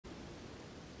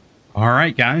All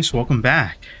right, guys, welcome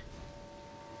back.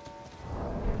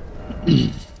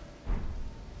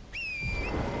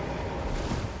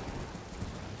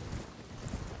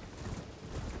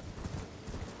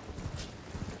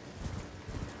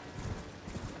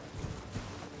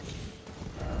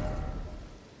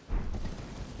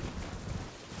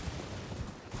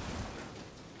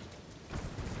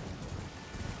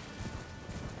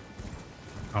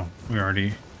 Oh, we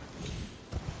already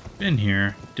been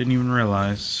here. Didn't even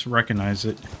recognize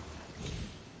it.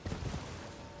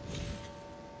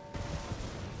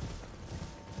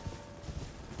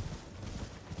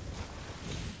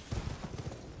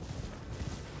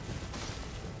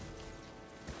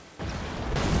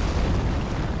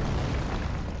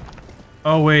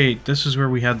 Oh wait, this is where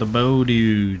we had the bow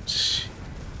dudes.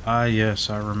 Ah yes,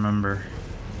 I remember.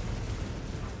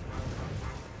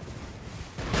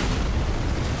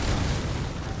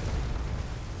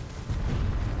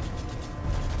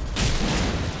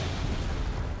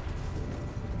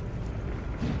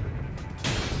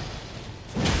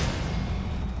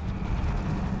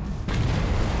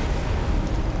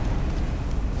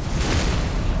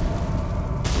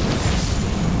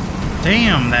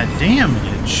 Damn, that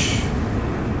damage.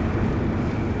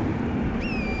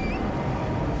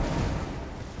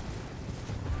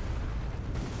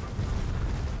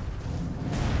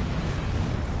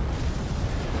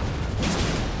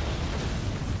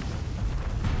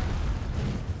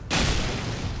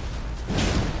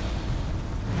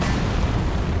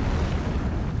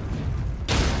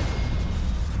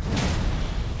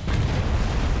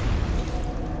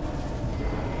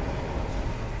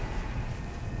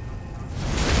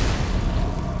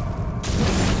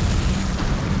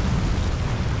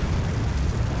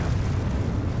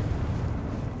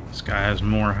 This guy has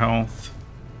more health.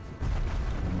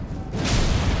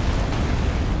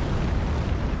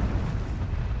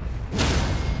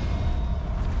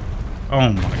 Oh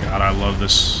my god, I love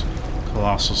this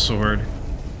colossal sword.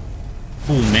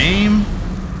 Cool name.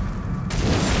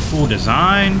 Cool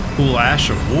design. Cool Ash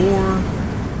of War.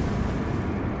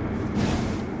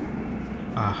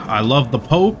 I love the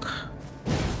poke.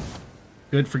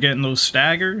 Good for getting those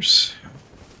staggers.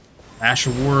 Ash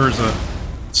of War is a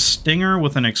stinger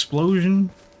with an explosion.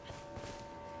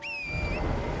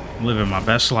 I'm living my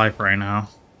best life right now.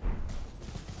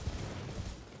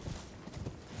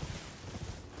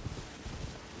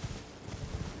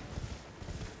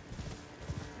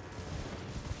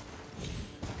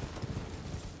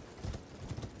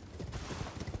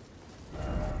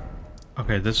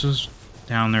 Okay, this is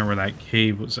down there where that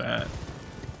cave was at.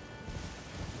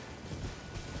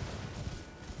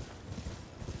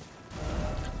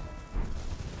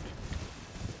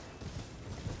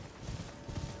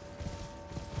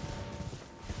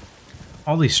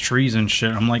 All these trees and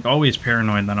shit. I'm like always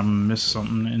paranoid that I'm gonna miss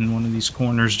something in one of these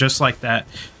corners, just like that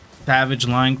savage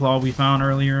line claw we found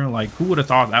earlier. Like, who would have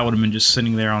thought that would have been just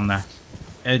sitting there on the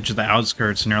edge of the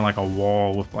outskirts near like a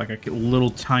wall with like a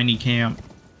little tiny camp.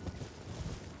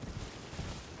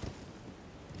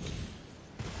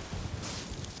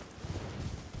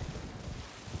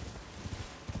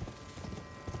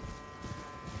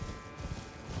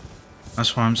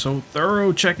 That's why I'm so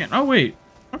thorough checking. Oh wait,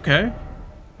 okay.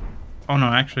 Oh no,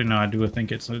 actually no, I do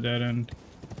think it's a dead end.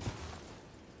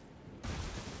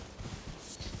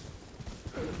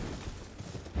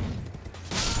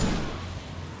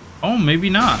 Oh, maybe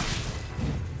not.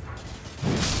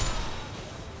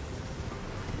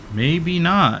 Maybe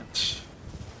not.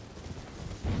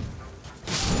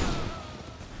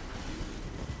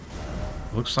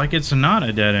 Looks like it's not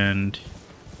a dead end.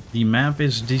 The map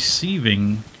is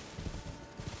deceiving.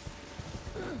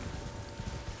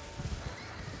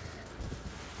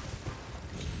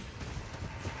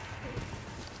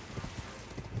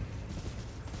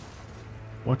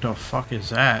 What the fuck is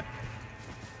that?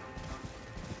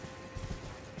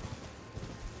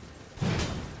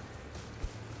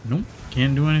 Nope,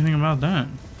 can't do anything about that.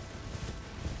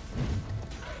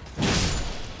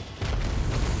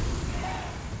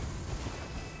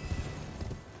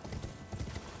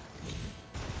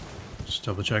 Just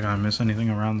double check I don't miss anything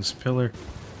around this pillar.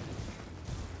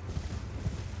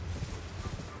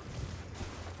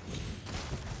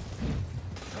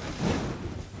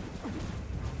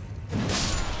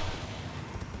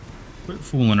 Quit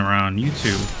fooling around, you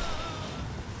two.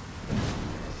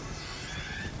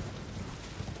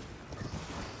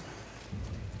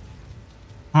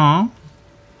 Huh?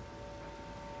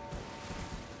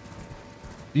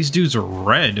 These dudes are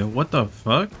red. What the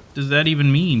fuck does that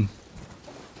even mean?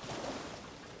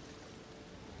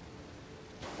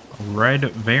 A red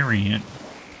variant.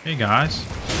 Hey guys.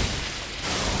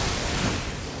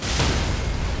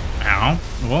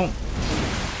 Well,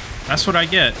 that's what I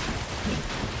get.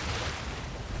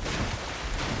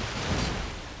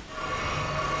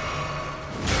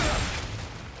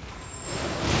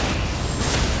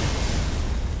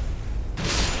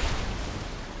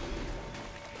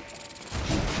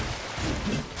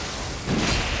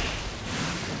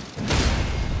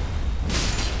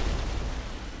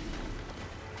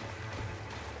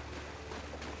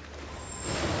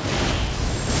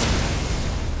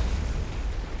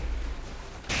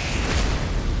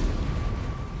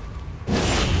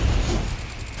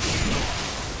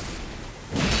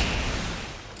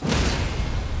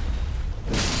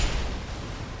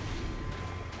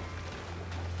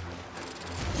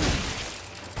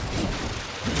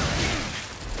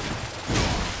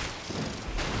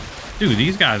 Dude,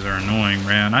 these guys are annoying,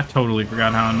 man. I totally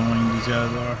forgot how annoying these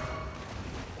guys are.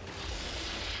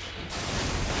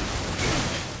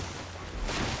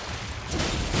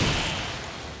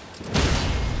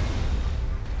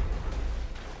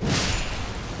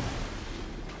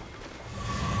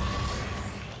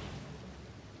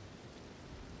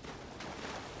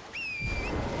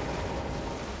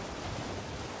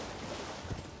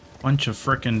 Bunch of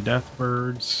frickin'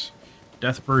 deathbirds.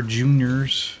 Deathbird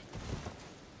juniors.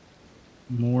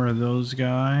 More of those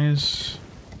guys.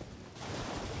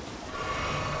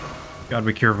 Gotta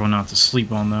be careful not to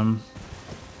sleep on them.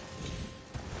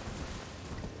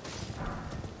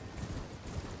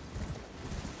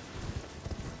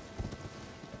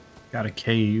 Got a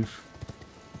cave.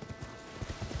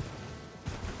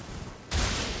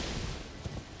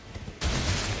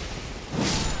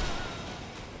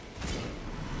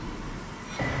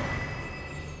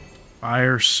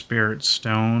 Fire Spirit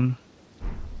Stone.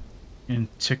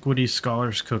 Antiquity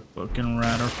Scholars Cookbook and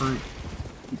Rata Fruit.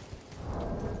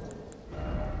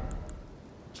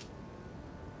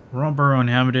 Raw burrow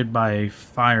inhabited by a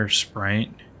fire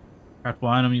sprite. Craftable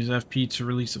item use FP to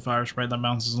release a fire sprite that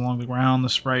bounces along the ground. The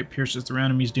sprite pierces through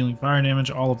enemies, dealing fire damage.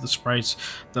 All of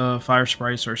the fire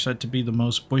sprites are said to be the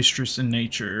most boisterous in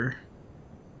nature.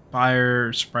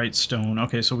 Fire Sprite Stone.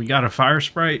 Okay, so we got a Fire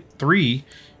Sprite 3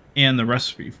 and the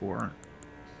recipe for it.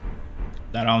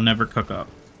 That I'll never cook up.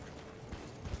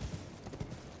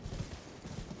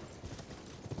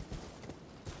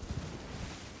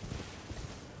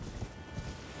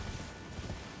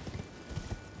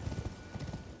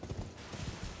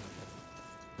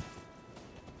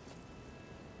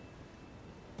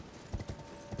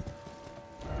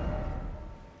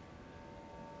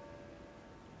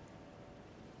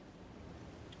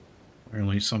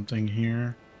 Clearly something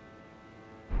here.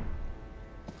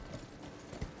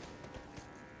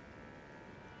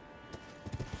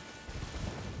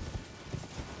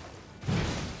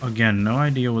 Again, no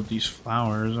idea what these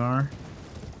flowers are.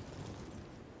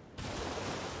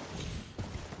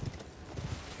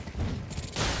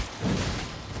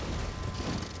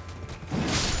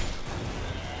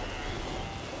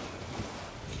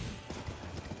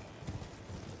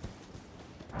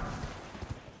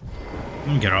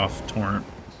 Let me get off Torrent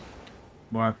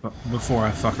before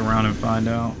I fuck around and find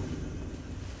out.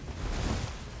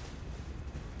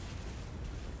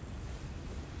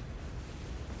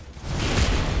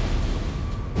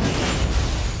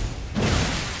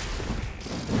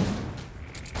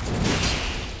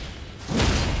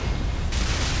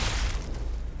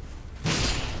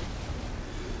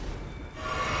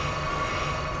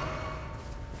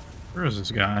 Where is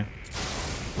this guy?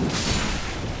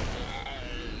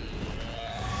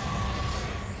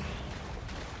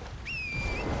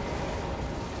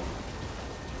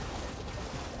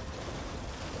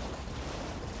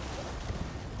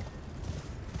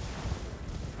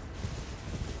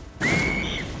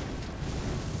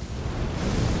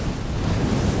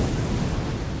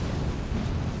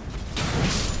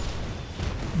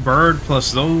 Bird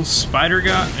plus those spider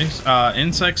guys,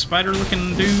 insect spider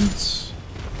looking dudes.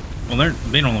 Well,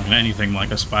 they don't look anything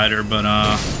like a spider, but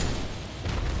what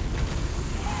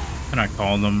can I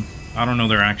call them? I don't know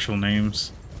their actual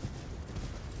names.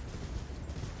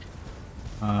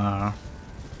 I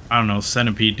don't know,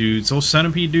 centipede dudes. Those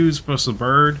centipede dudes plus the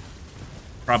bird,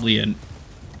 probably a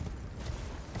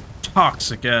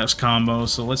toxic ass combo.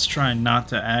 So let's try not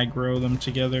to aggro them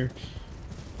together.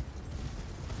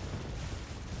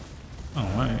 Oh,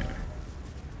 wait.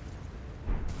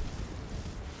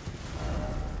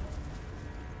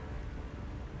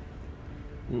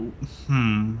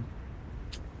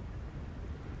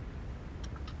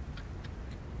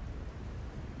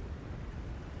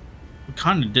 We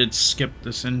kind of did skip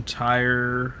this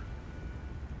entire...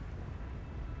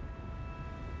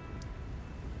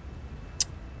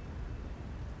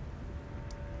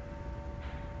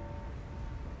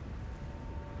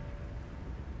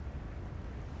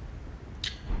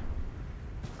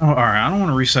 Oh, alright, I don't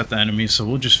want to reset the enemy, so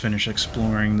we'll just finish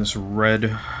exploring this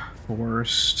red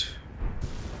forest.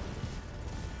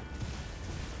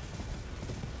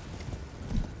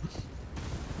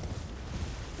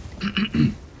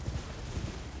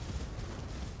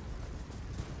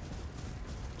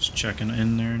 Just checking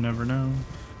in there, never know.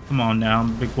 Come on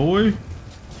down, big boy.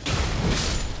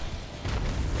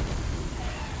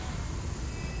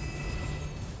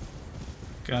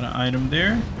 Got an item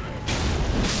there.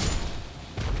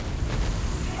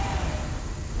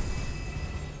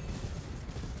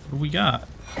 What do we got?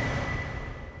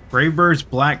 Greybird's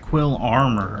Black Quill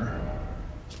armor.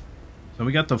 So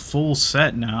we got the full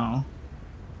set now.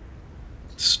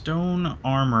 Stone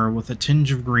armor with a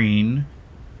tinge of green.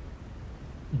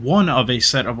 One of a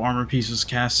set of armor pieces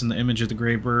cast in the image of the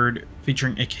Greybird,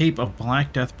 featuring a cape of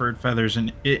black deathbird feathers,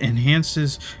 and it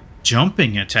enhances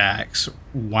jumping attacks.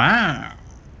 Wow.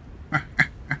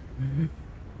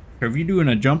 If you're doing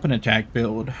a jumping attack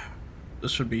build,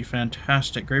 this would be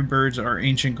fantastic. Greybirds are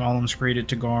ancient golems created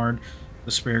to guard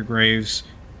the spare graves,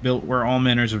 built where all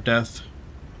manners of death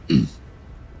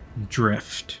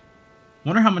drift.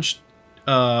 Wonder how much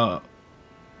that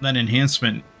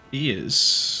enhancement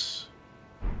is.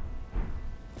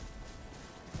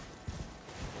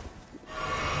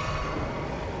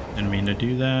 Didn't mean to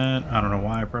do that. I don't know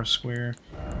why I pressed square.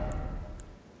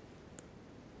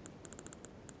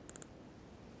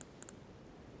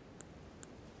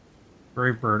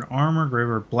 Greybird armor,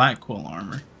 Greybird Black Quill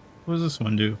armor. What does this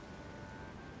one do?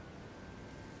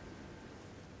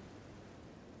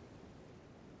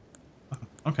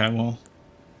 Okay, well.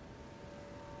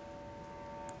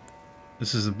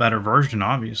 This is a better version,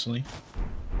 obviously.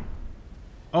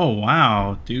 Oh,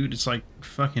 wow, dude. It's like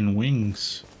fucking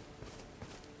wings.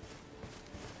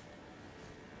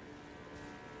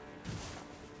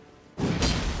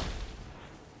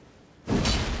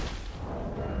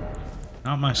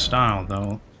 Not my style,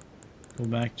 though. Go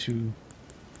back to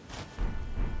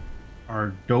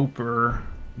our doper,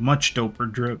 much doper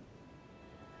drip.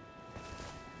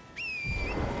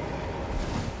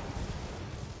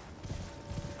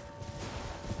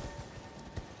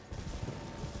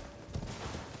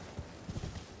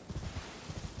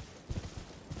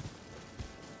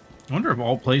 I wonder of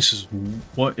all places,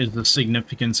 what is the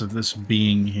significance of this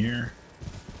being here?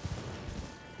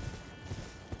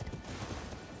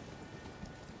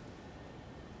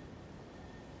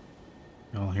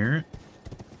 Y'all hear it?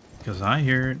 Because I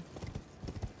hear it.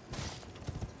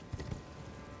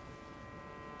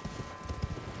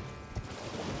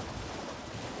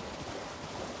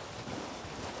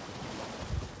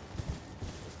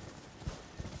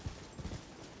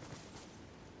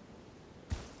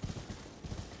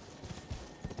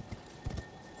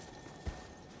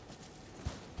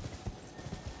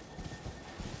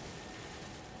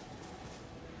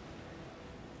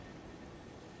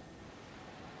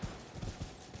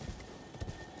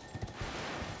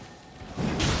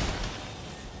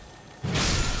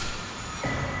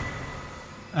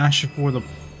 Ash before the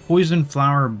poison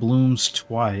flower blooms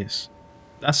twice.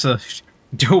 That's a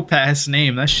dope ass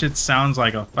name. That shit sounds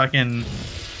like a fucking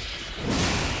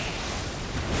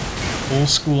old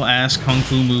school ass kung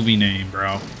fu movie name,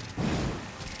 bro.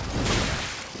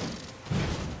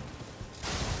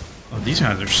 Oh, these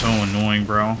guys are so annoying,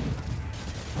 bro.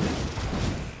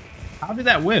 How did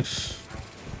that whiff?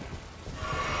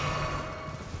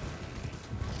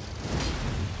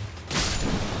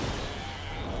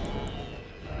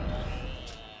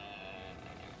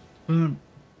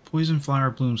 Poison flower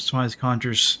blooms twice,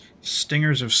 conjures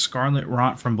stingers of scarlet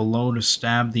rot from below to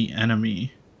stab the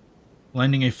enemy.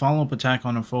 Landing a follow-up attack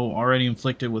on a foe already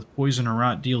inflicted with poison or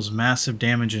rot deals massive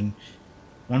damage in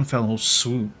one fell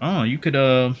swoop. Oh, you could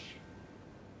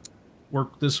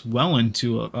work this well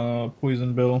into a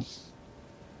poison bill.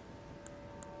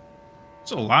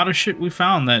 There's a lot of shit we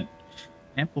found that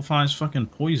amplifies fucking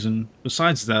poison.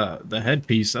 Besides the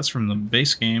headpiece, that's from the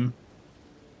base game.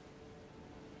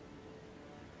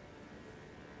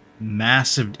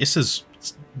 Massive. It says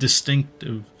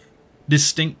distinctively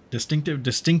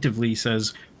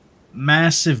says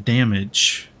massive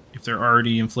damage if they're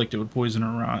already inflicted with poison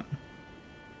or rot.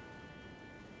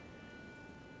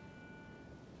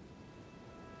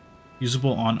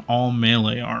 Usable on all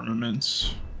melee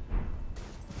armaments.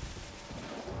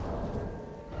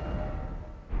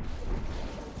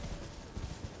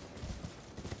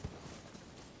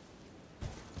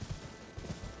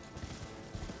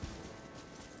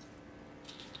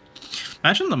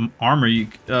 Imagine the armor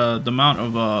the amount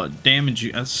of damage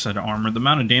you, I said armor, the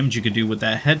amount of damage you could do with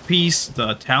that headpiece,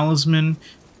 the talisman,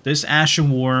 this Ash of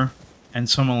War, and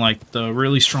some of like the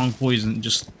really strong poison.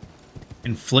 Just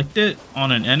inflict it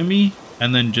on an enemy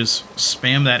and then just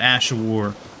spam that Ash of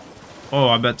War. Oh,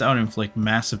 I bet that would inflict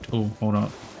massive... Oh, hold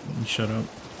up. Let me shut up.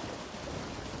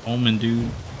 Omen dude.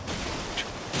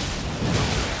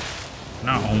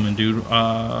 Not Omen dude.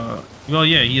 Well,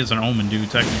 yeah, he is an Omen dude,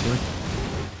 technically.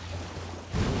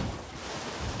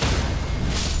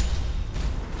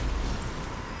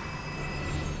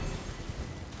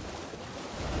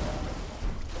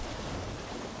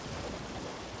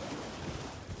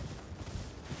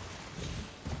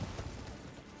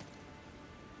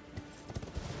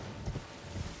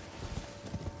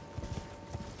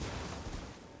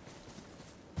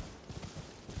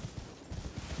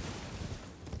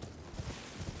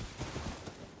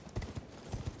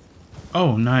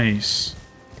 Oh, nice.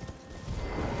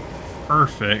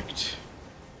 Perfect.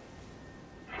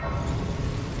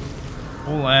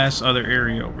 Whole ass other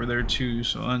area over there too,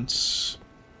 so let's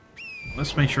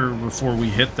make sure before we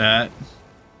hit that.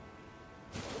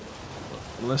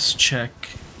 Let's check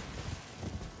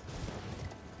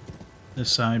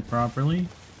this side properly.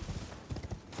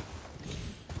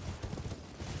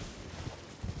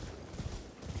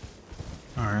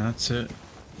 Alright, that's it.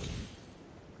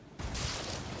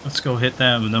 Let's go hit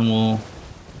that, and then we'll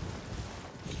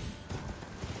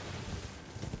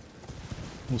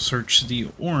search the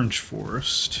orange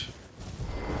forest.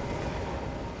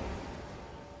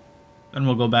 Then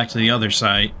we'll go back to the other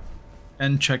site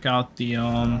and check out the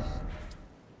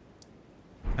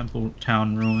Temple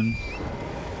Town ruin.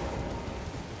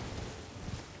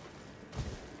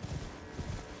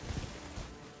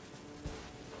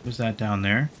 What's that down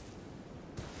there?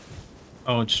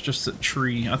 Oh, it's just a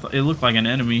tree. I thought it looked like an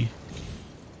enemy.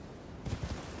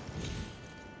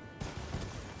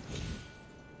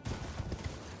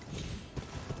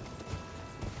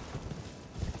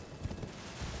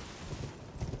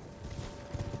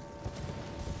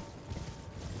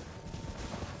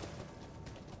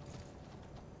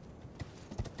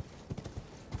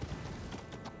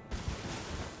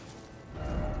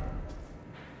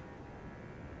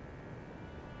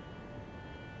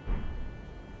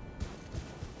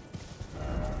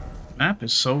 Map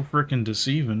is so freaking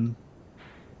deceiving.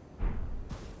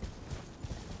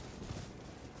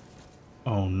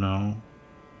 Oh no.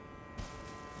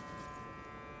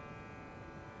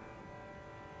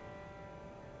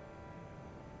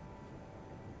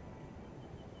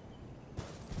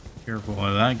 Careful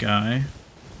of that guy.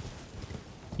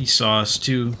 He saw us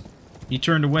too. He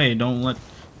turned away. Don't let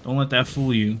that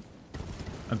fool you.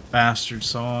 That bastard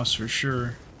saw us for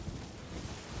sure.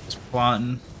 He's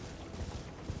plotting.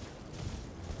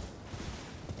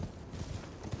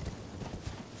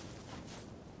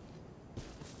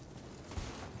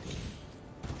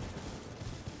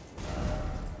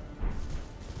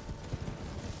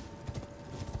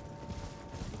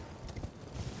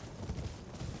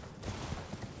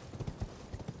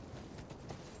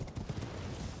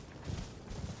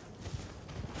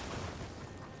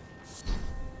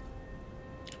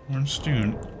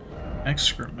 Stone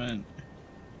excrement.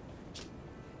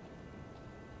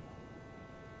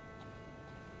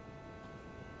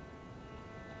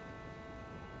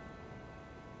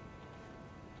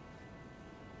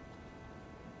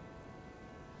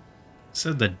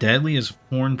 Said the deadliest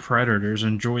horned predators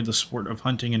enjoy the sport of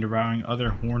hunting and devouring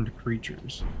other horned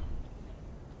creatures.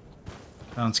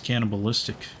 Sounds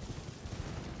cannibalistic.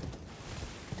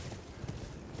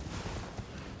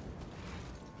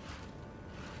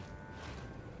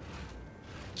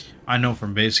 I know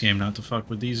from base game not to fuck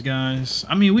with these guys.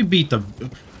 I mean, we beat the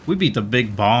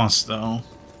big boss though.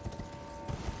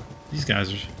 These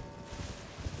guys are...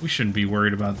 We shouldn't be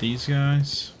worried about these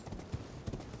guys.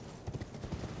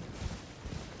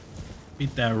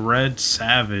 Beat that red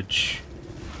savage.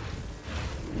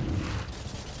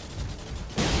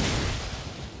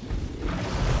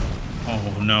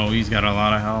 Oh no, he's got a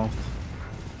lot of health.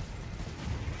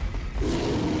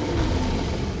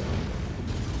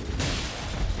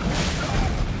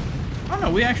 Oh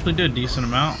no, we actually did a decent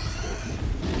amount.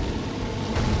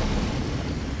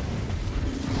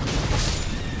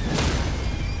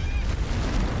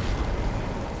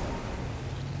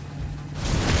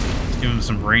 Give him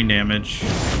some brain damage.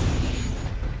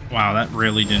 Wow, that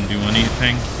really didn't do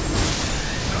anything.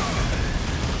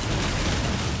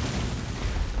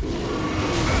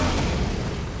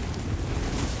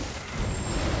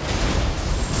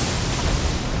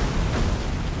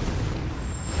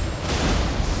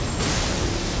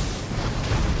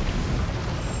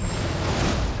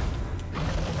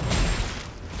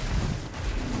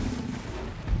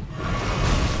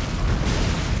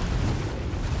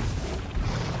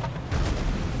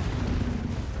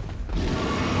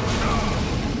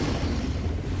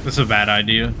 That's a bad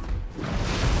idea.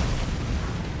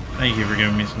 Thank you for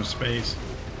giving me some space.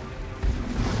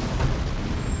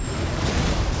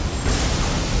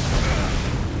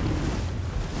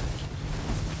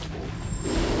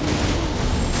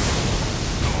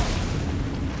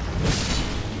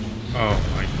 Oh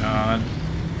my god.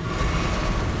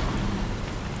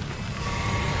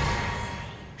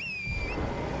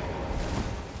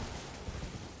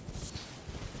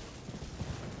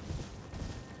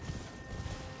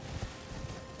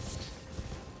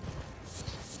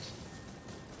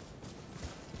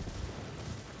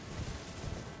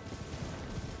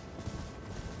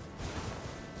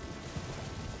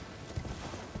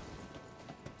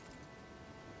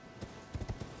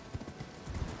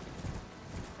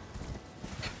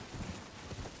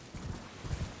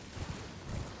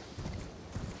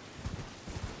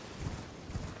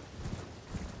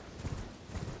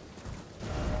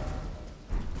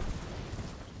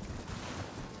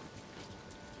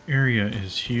 Area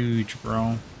is huge,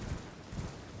 bro.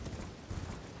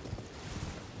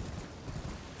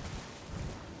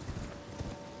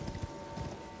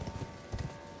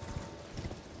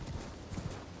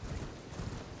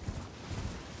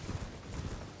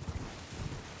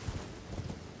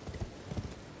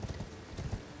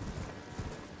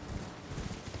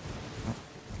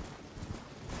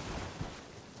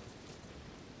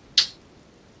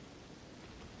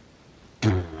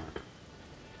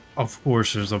 Of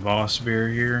course there's a boss bear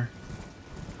here.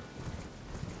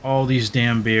 All these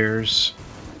damn bears.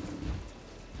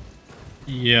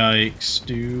 Yikes,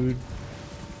 dude.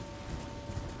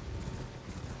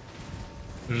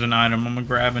 There's an item I'm gonna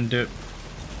grab and dip.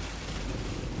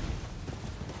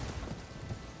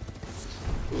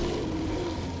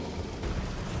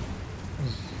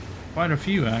 Quite a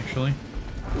few, actually.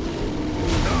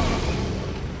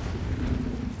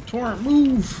 Torrent,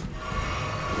 move!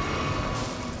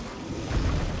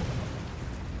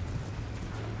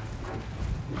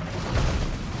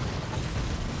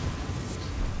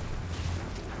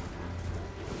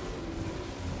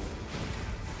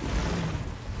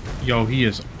 Yo, he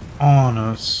is on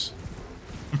us.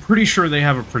 I'm pretty sure they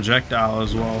have a projectile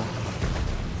as well.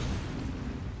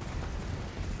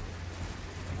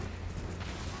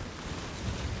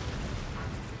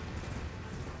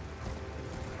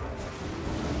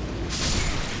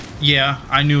 Yeah,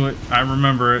 I knew it. I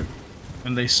remember it.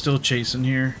 And they still chasing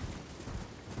here.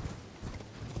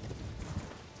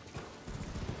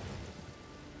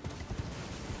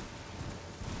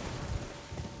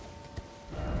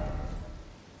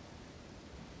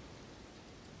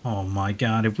 Oh my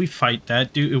god, if we fight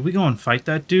that dude, if we go and fight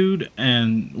that dude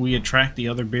and we attract the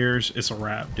other bears, it's a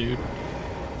wrap, dude.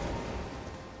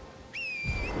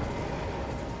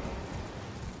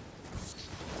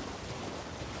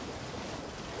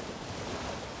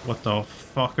 What the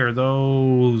fuck are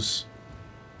those?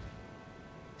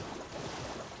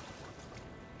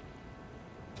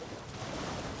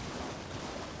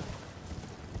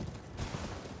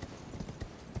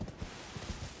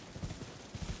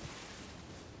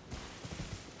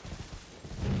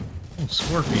 Oh,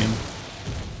 scorpion.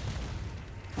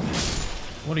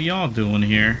 What are y'all doing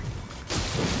here?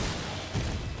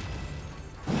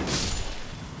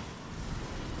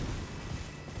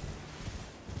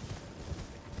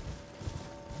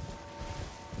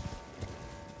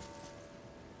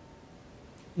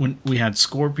 When we had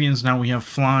scorpions, now we have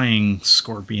flying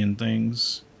scorpion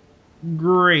things.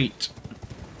 Great.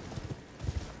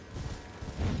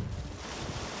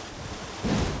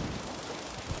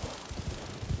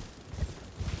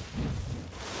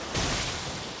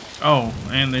 Oh,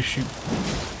 and they shoot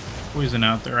poison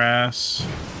out their ass.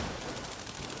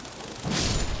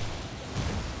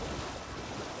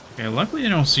 Okay, luckily they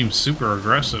don't seem super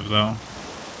aggressive, though.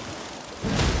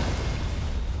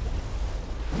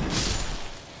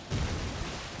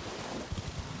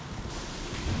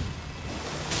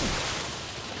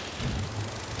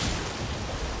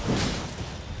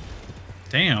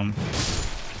 Damn.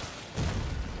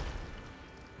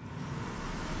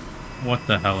 What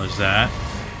the hell is that?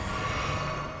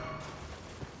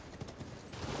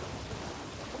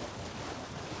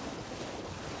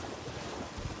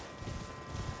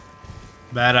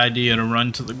 Bad idea to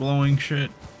run to the glowing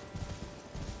shit.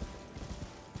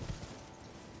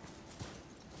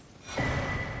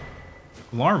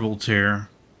 Larval tear.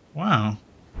 Wow.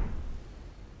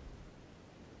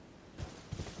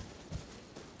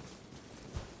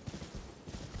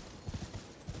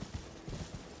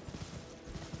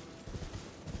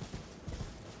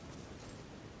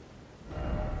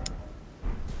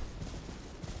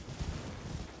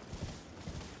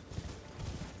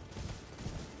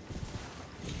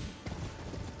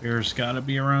 Bear's gotta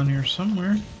be around here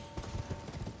somewhere.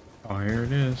 Oh, here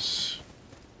it is.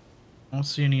 I don't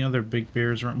see any other big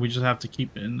bears around. We just have to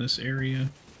keep it in this area.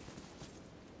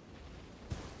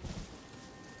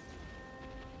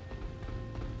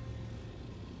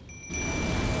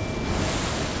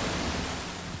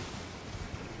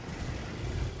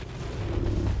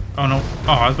 Oh no.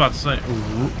 Oh, I was about to say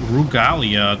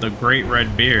Rugalea, the great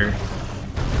red bear.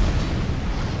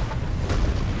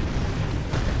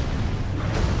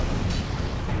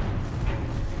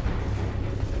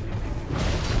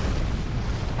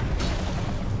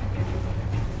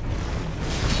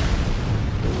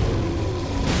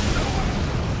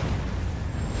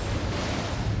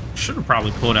 Should have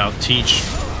probably pulled out Teach.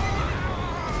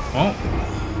 Oh.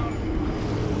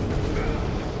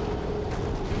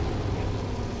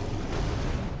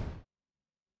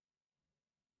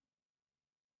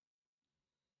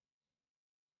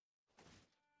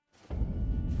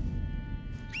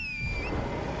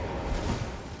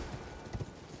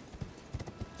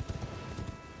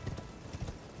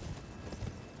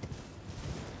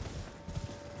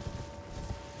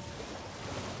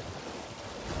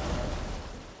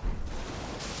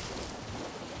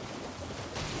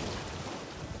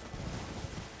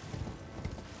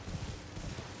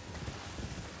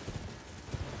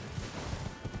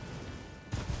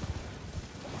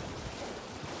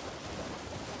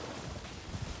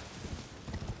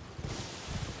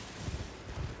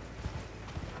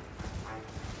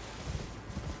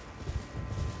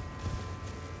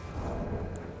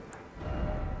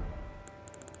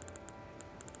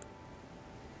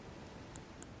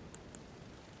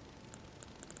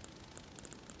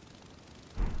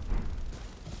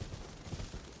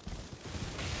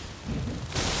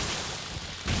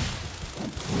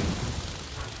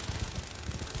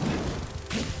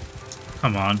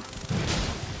 Come on.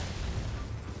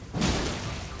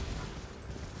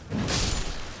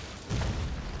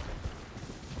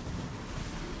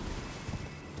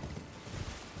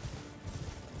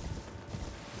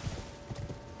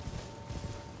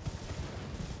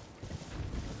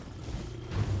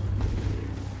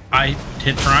 I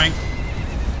hit trying.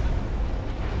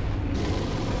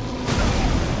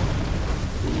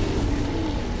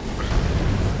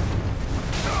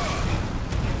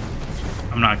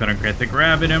 I'm not gonna get the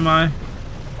grab it, am I?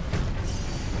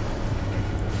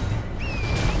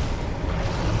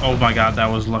 Oh my god, that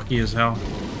was lucky as hell.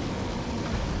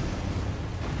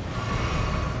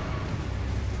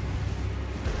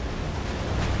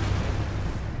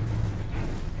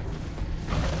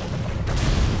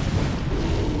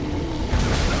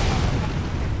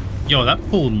 Yo, that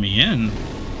pulled me in.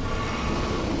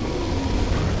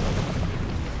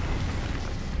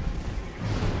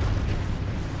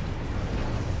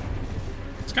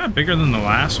 It's kind of bigger than the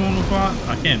last one we fought.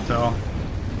 I can't tell.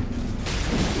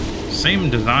 Same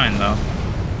design though.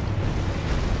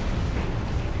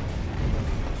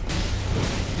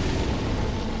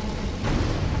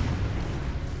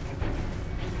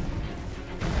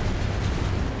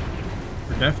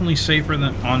 We're definitely safer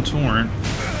than on Torrent,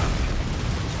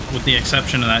 with the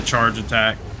exception of that charge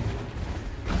attack.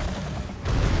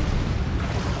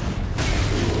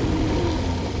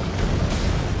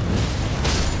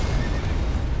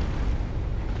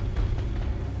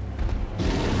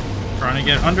 Trying to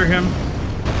get under him.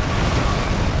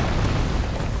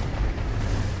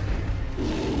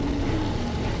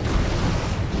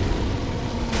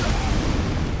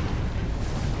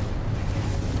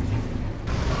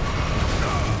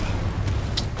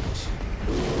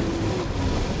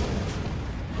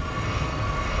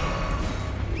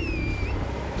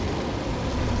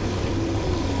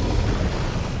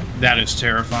 That is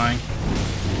terrifying.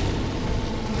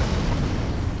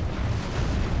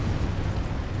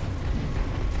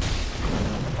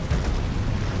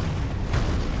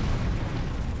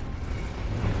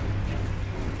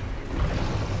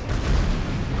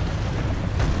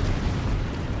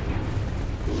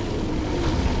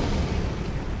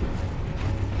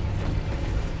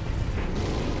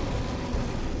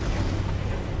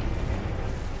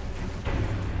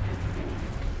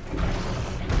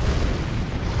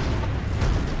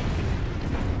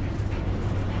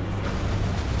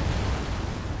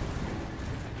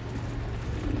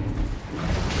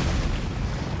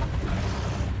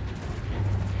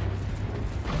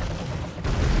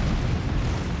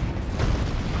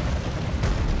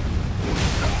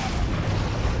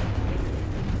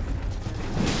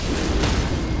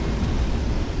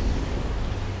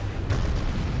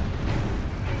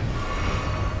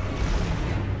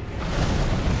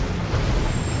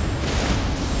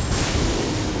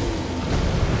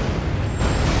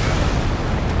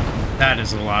 That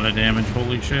is a lot of damage,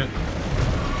 holy shit.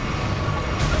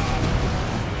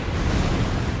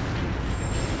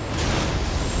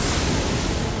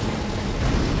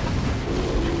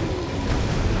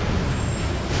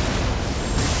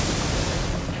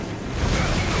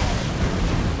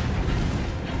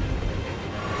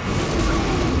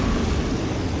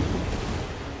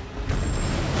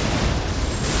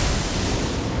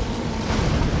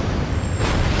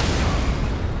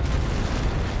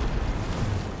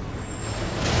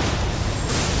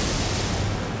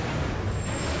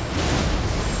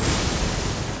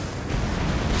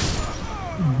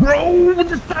 Bro,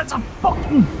 this guy's a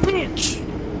fucking bitch!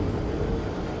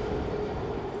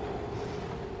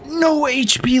 No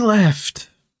HP left!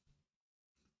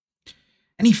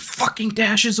 And he fucking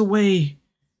dashes away.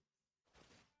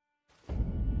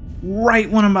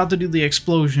 Right when I'm about to do the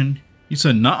explosion. He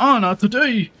said, "Nuh-uh, not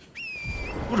today."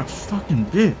 What a fucking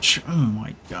bitch. Oh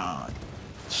my god.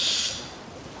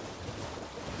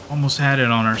 Almost had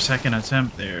it on our second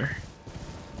attempt there.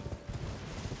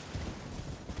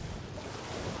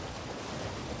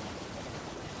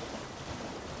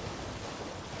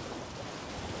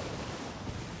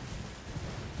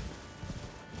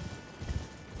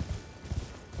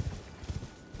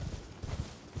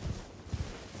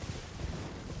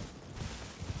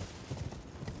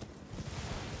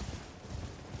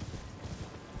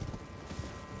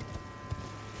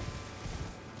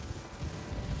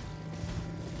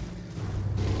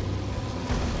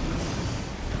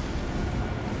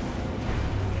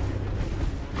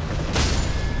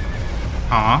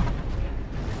 Huh?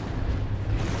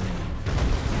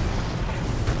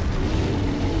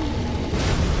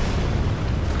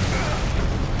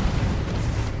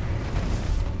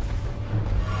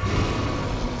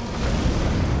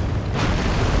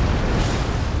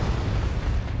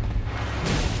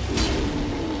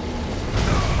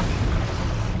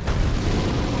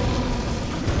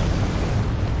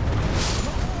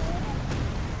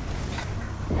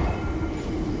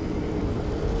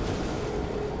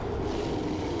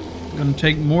 Gonna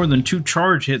take more than 2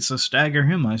 charge hits to stagger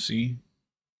him, I see.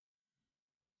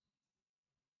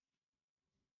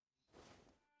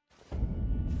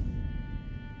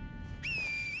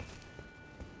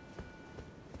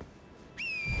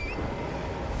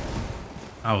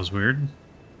 That was weird.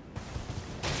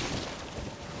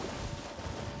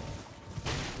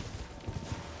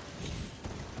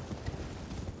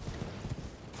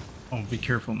 Oh, be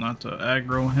careful not to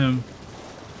aggro him,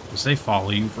 because they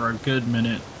follow you for a good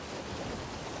minute.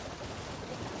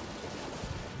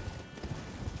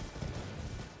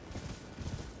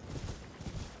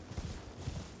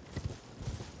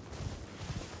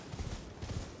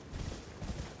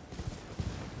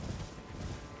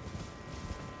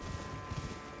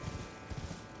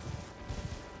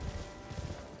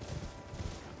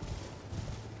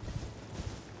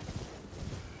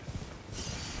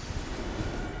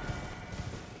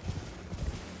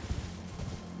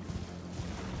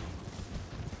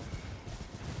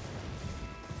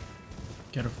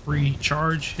 Get a free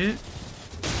charge hit.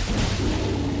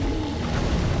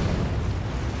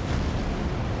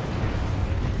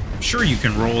 Sure, you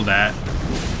can roll that.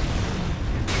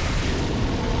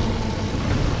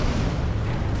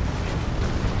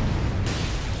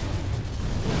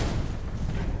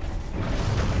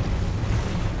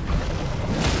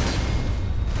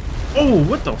 Oh,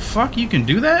 what the fuck? You can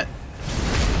do that?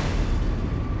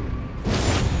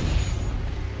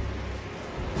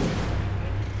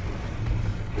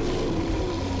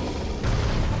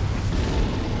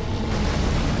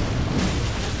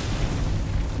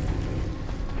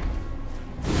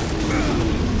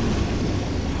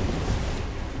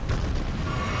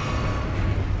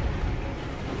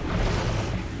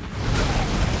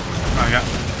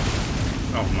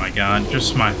 Oh my god,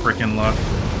 just my freaking luck.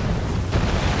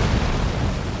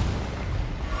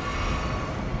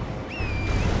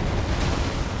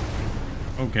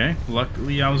 Okay,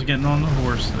 luckily I was getting on the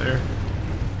horse there.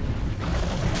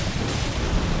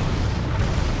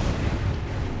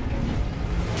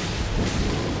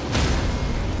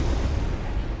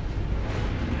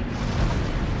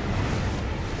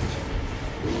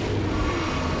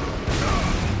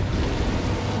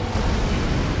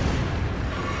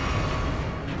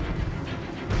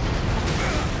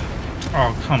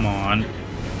 Oh, come on.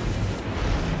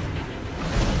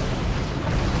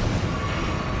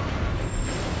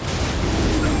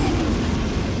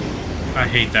 I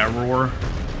hate that roar.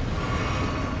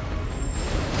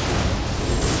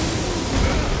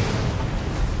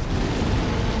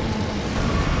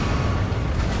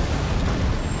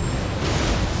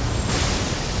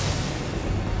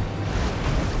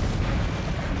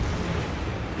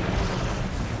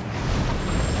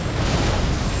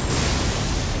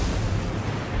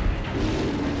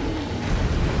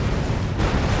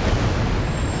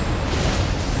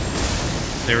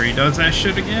 There he does that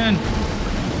shit again.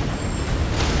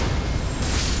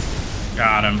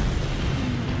 Got him.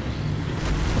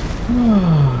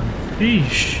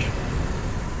 Sheesh.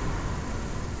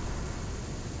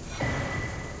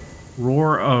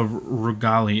 Roar of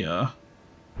Rugalea.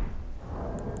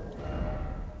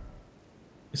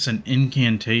 It's an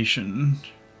incantation.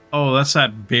 Oh, that's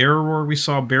that bear roar we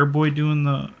saw Bear Boy doing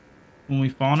when we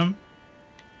fought him.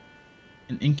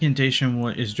 An incantation,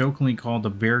 what is jokingly called the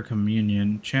Bear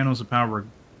Communion, channels the power of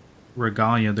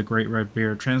Rugalea, the Great Red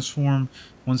Bear. Transform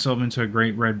oneself into a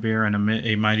Great Red Bear and emit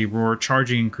a mighty roar.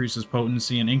 Charging increases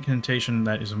potency. An incantation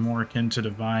that is more akin to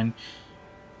divine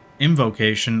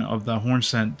invocation of the horn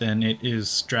scent than it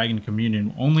is Dragon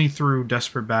Communion. Only through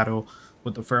desperate battle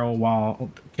with the feral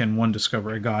wild can one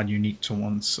discover a god unique to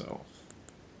oneself.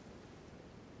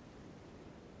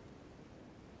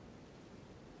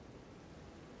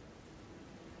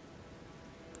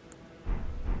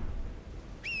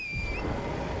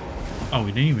 Oh,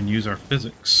 we didn't even use our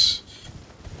physics.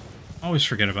 I always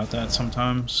forget about that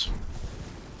sometimes.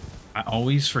 I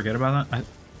always forget about that.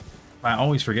 I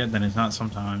always forget that it's not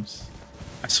sometimes.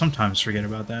 I sometimes forget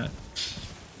about that.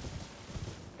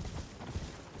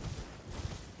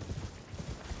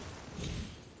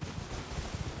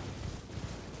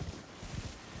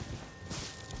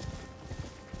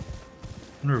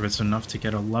 I wonder if it's enough to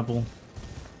get a level.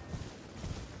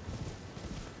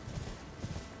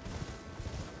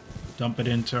 Dump it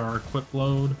into our equip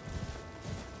load.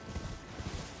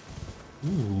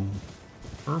 Ooh,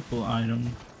 purple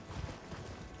item.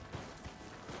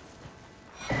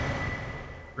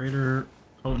 Greater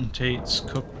Potentate's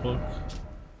Cookbook.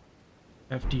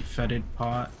 Hefty Fetid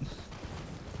Pot.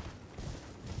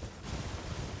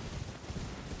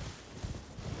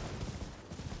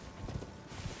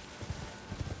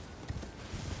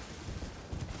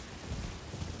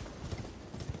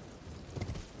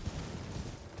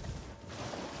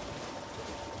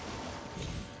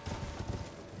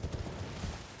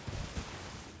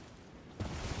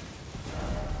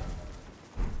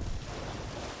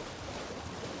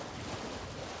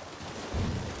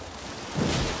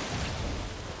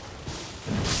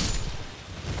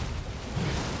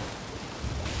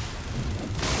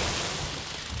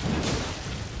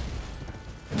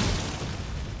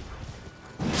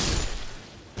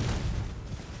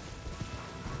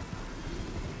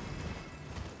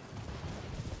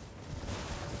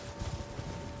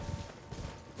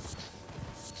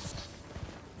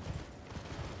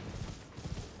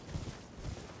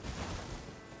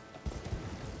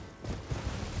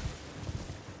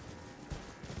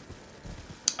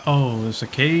 Oh, there's a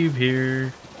cave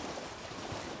here.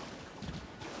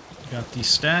 Got these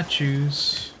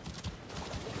statues.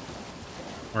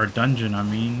 Or a dungeon, I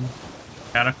mean.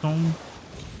 Catacomb.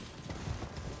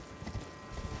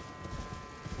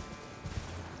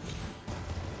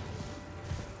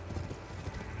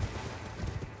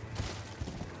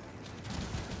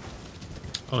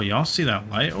 Oh, y'all see that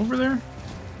light over there?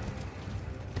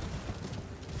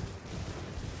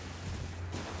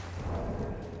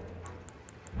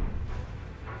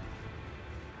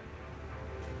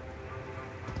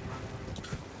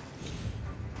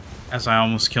 As I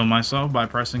almost kill myself by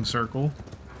pressing circle.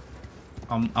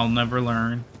 I'll never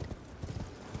learn.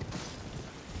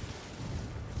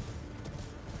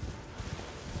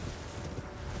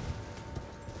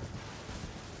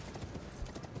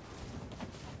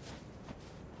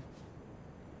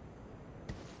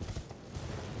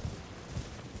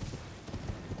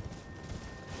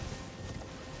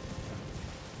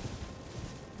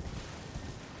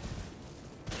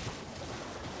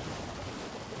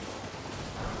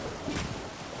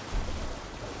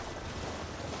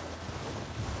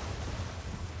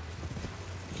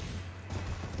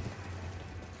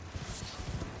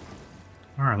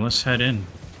 Alright, let's head in.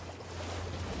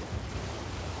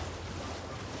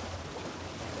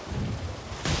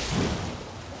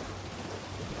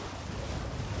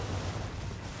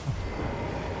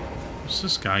 What's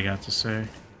this guy got to say?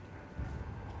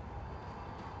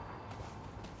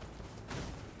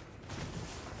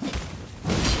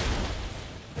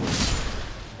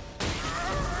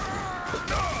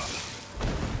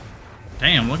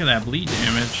 Damn, look at that bleed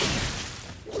damage.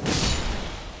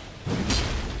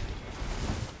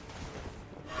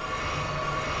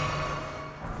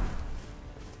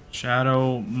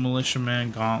 Shadow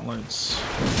Militiaman Gauntlets.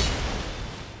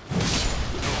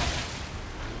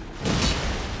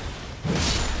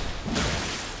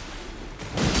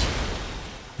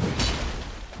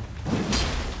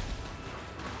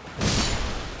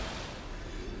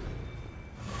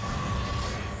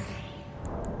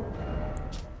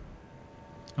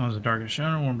 Oh, the darkest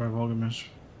shadow worn by Vulgamus.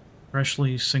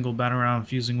 Freshly single battle round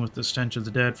fusing with the stench of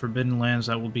the dead. Forbidden lands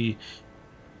that will be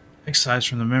excised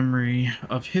from the memory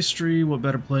of history. What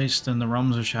better place than the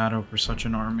realms of shadow for such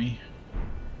an army?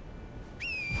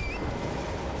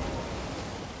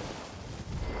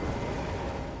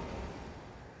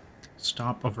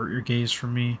 Stop, avert your gaze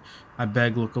from me. I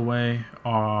beg, look away.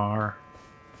 R.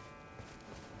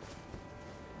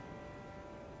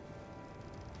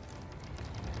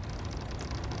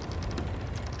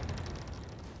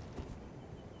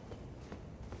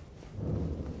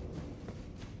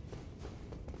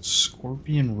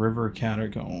 Scorpion River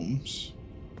Catacombs.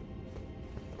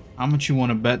 How much you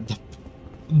want to bet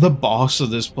the boss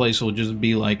of this place will just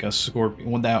be like a scorpion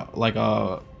without like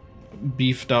a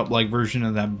beefed up like version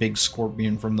of that big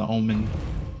scorpion from the Omen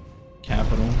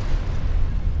capital?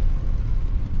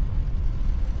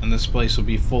 And this place will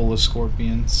be full of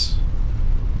scorpions.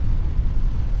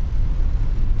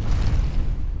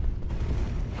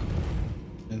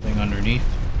 Anything underneath?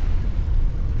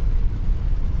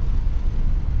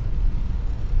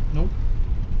 Nope.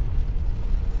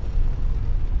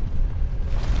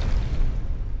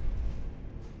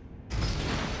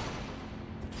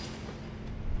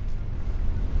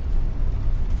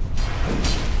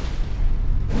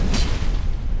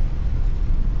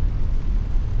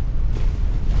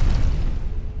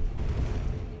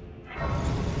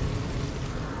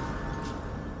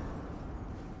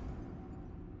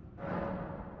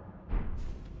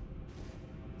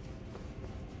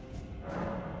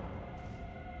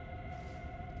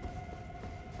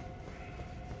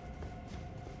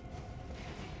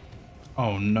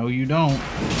 Oh, no you don't.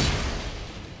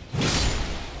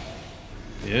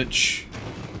 Bitch.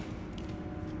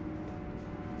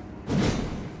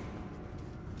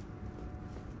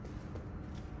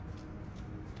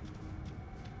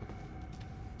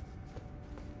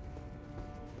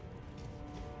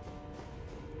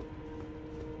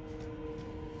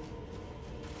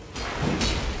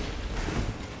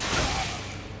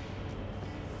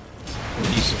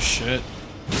 Piece of shit.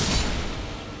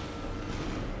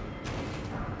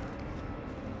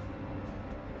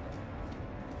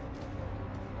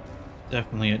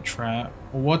 Definitely a trap.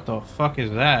 What the fuck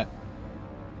is that?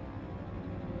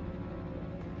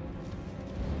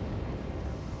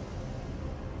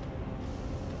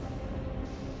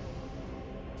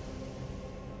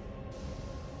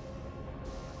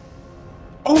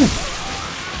 Oh!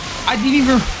 I didn't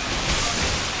even...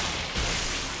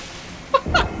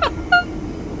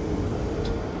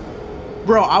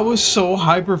 Bro, I was so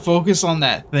hyper focused on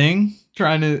that thing,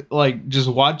 trying to like just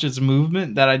watch its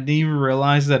movement, that I didn't even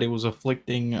realize that it was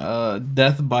inflicting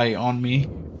death bite on me.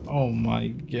 Oh my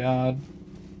god.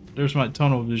 There's my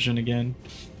tunnel vision again.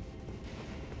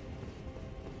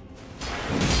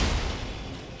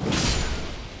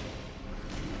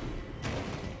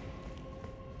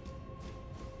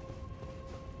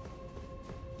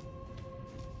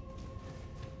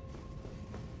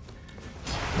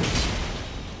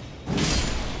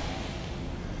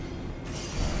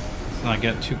 Not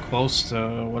get too close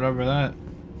to whatever that...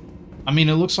 I mean,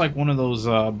 it looks like one of those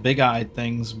big-eyed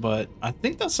things, but I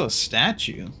think that's a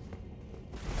statue.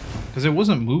 Because it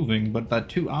wasn't moving, but that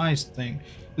two eyes thing,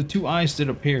 the two eyes did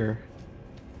appear.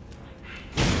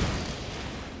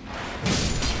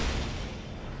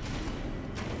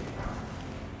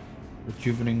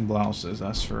 Rejuvenating blouses,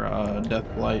 that's for Death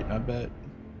Blight, I bet.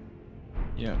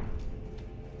 Yeah.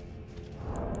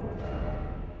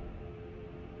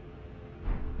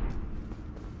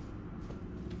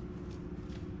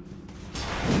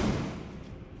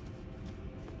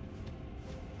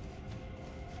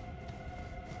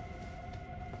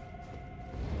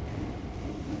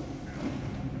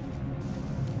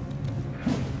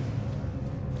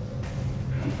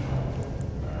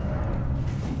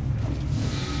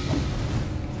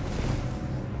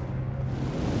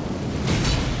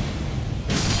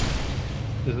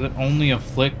 Does it only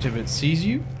afflict if it sees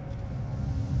you?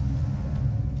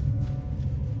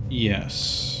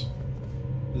 Yes.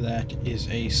 That is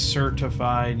a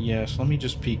certified yes. Let me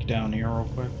just peek down here real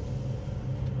quick.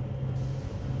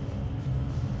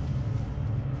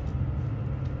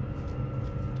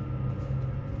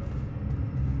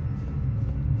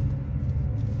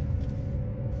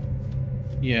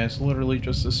 Yeah, it's literally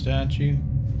just a statue.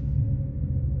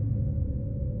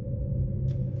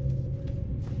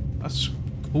 That's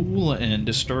cool and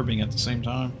disturbing at the same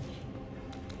time.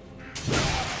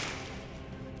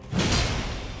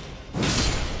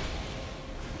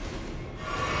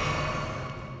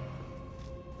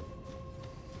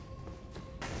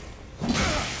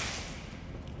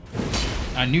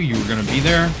 I knew you were going to be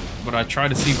there, but I tried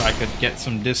to see if I could get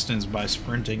some distance by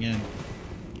sprinting in.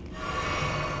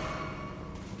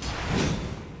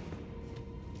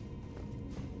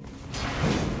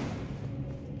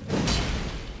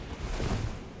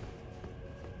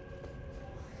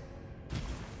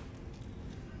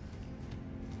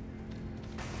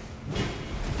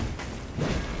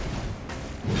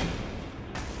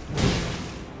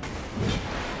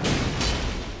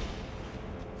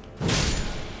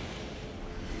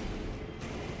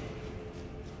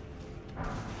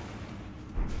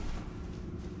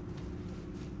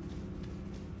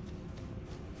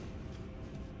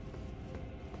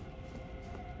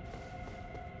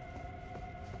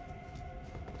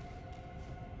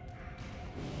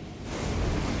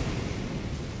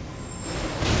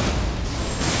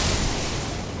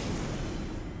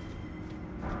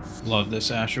 Love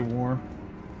this Ash of War.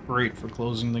 Great for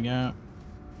closing the gap.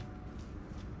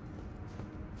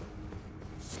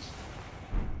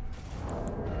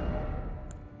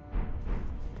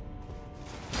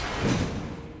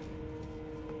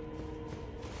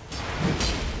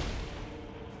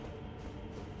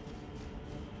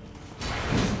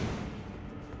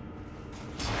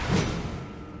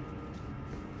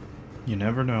 You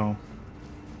never know.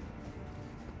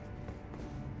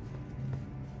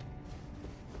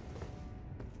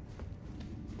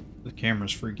 The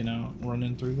camera's freaking out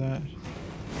running through that.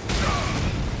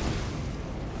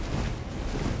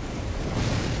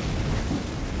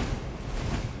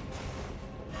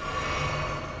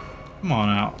 Come on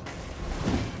out.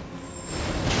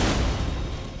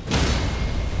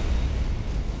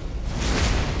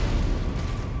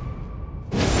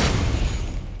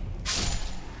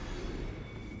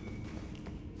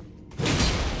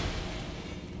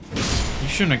 You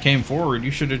shouldn't have came forward.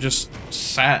 You should have just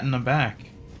sat in the back.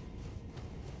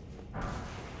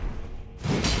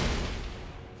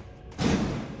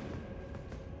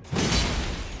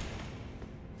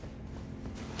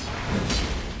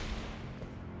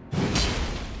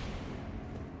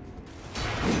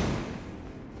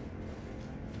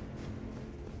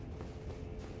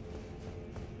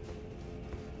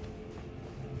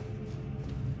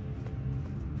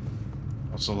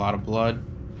 That's a lot of blood.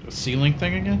 The ceiling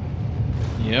thing again?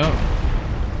 Yep.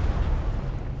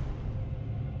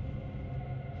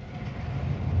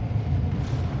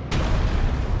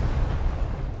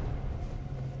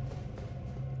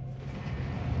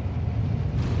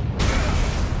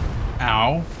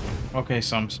 Ow. Okay,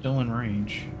 so I'm still in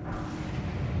range.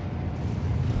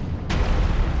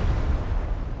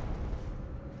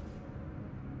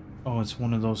 Oh, it's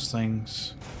one of those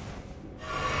things.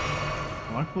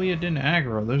 Luckily it didn't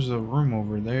aggro. There's a room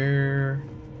over there.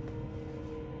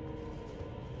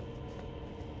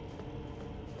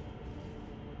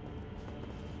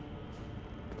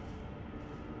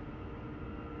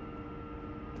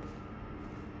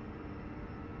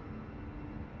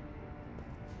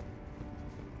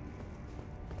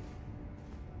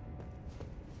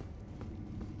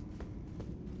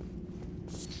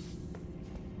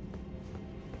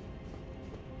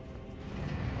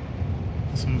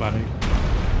 Somebody.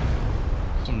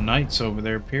 Some knights over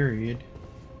there, period.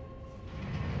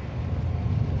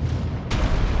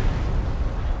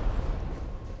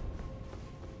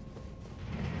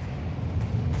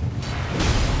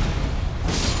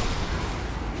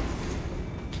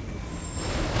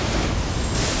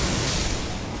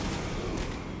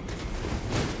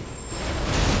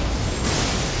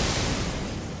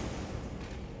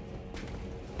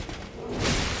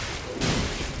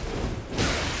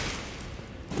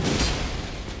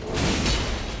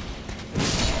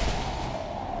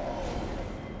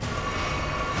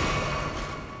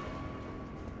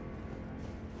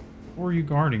 Who are you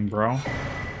guarding, bro?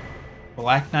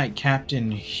 Black Knight Captain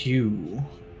Hugh.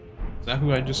 Is that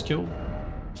who I just killed?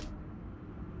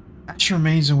 Ash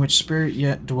remains in which spirit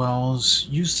yet dwells,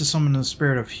 used to summon the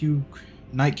spirit of Hugh,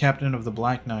 Knight Captain of the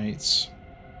Black Knights.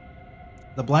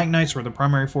 The Black Knights were the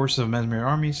primary forces of Mesmer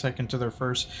army. Second to their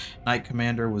first Knight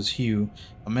commander was Hugh,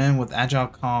 a man with agile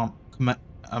command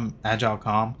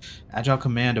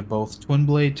of both twin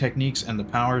blade techniques and the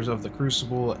powers of the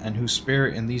Crucible, and whose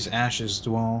spirit in these ashes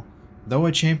dwell. Though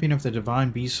a champion of the divine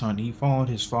beast hunt, he followed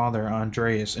his father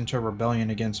Andreas into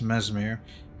rebellion against Mesmer,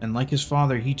 and like his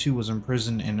father, he too was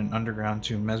imprisoned in an underground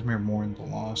tomb. Mesmer mourned the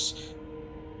loss.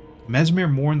 Mesmer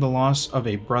mourned the loss of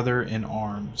a brother in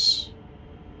arms.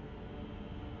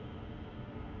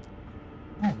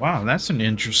 Oh wow, that's an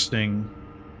interesting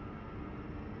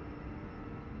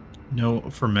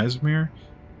note for Mesmer.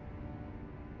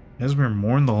 Mesmer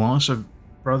mourned the loss of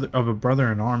a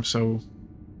brother in arms, so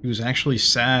he was actually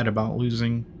sad about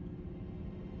losing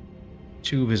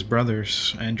two of his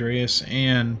brothers, Andreas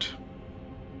and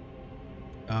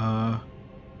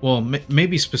well,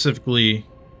 maybe specifically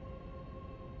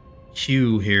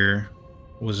Hugh here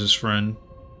was his friend,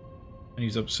 and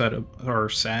he's upset or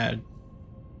sad.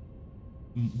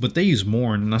 But they use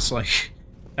mourn, and that's like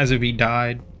as if he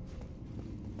died.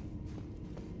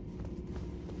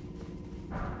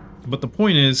 But the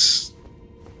point is,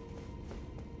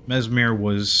 Mesmer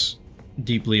was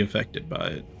deeply affected by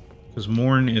it, because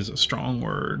mourn is a strong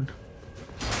word.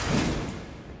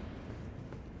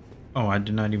 Oh, I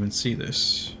did not even see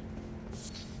this.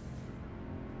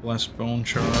 Blessed Bone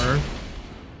Shard.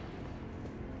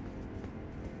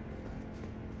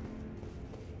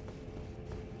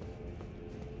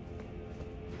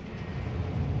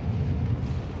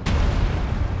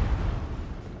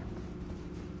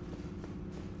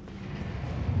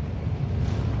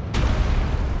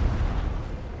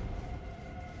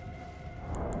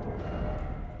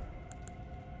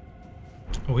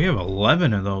 Oh, we have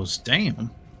 11 of those. Damn.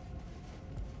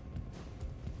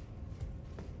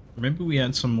 Maybe we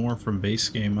had some more from base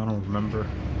game. I don't remember.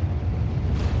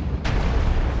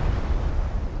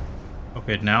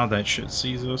 Okay, now that shit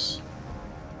sees us.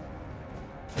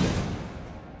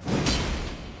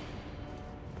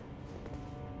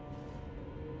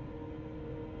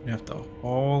 We have to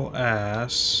haul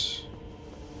ass.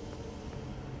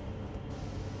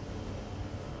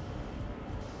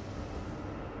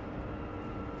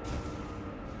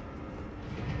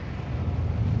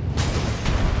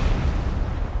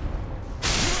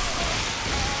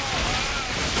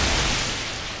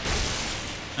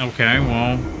 Okay,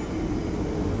 well,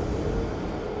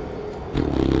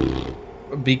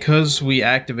 because we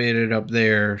activated up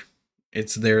there,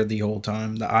 it's there the whole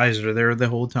time. The eyes are there the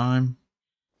whole time.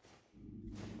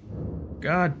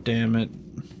 God damn it.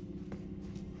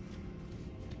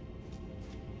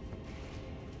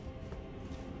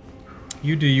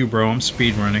 You do you, bro. I'm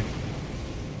speedrunning.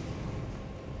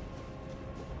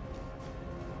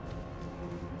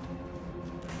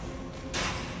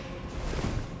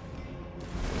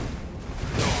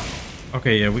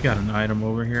 Okay, yeah, we got an item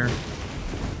over here.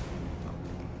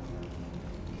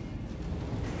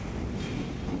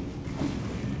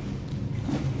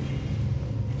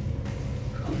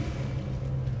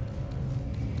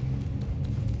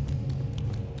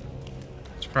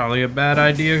 It's probably a bad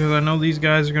idea because I know these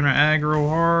guys are gonna aggro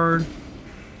hard.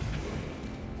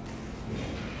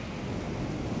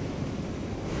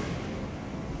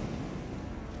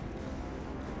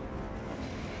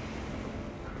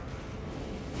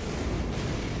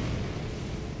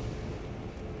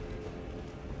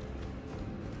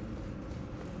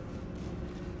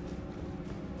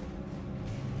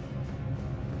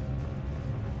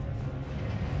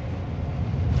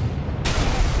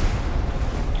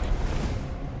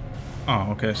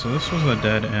 Oh, okay, so this was a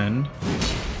dead end.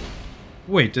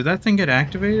 Wait, did that thing get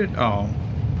activated? Oh.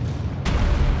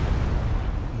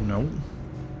 Nope.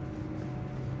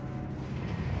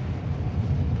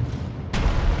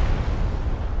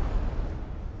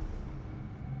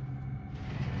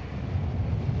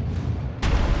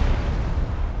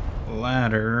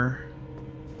 Ladder.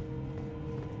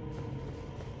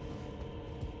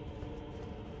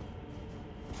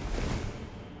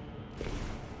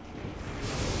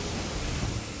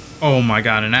 Oh my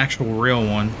god, an actual real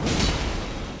one.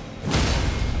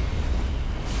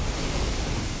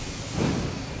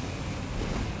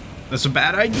 That's a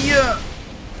bad idea!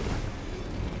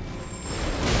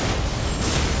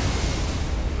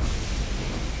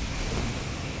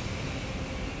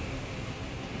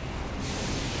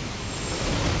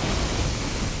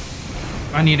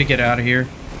 I need to get out of here.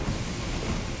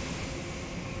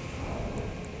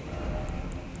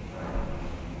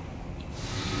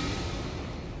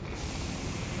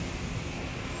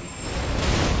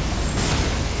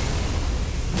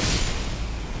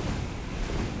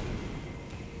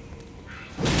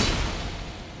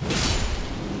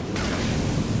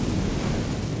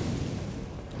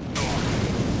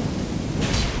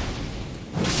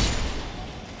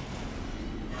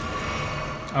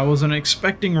 I wasn't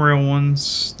expecting real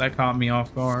ones. That caught me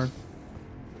off guard.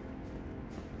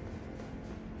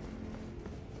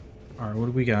 Alright, what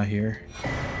do we got here?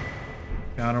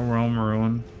 Got a Rome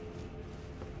ruin.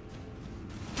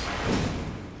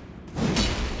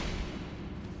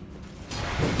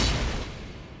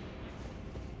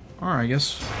 Alright, I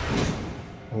guess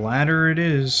ladder it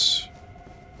is.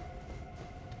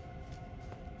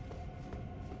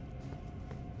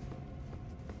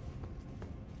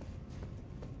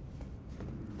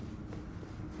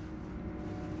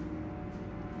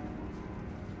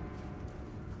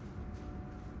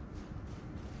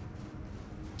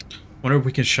 Wonder if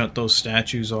we can shut those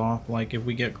statues off, like if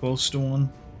we get close to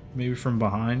one, maybe from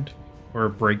behind, or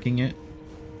breaking it.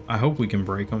 I hope we can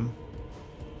break them.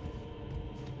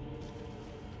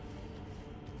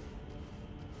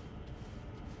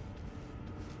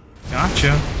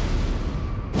 Gotcha.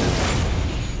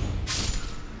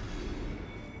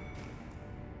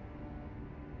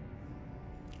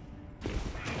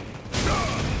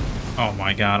 Oh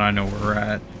my god, I know where we're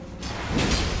at.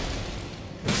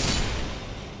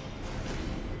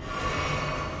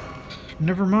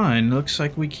 Never mind, looks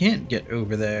like we can't get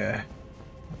over there.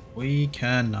 We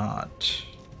cannot.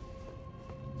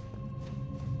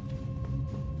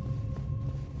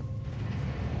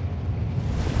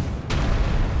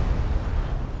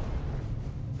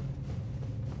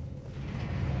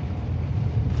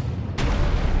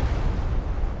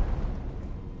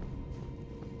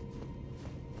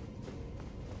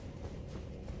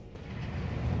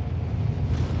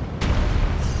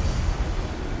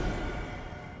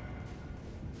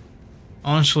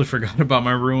 Honestly forgot about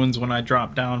my ruins when I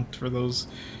dropped down for those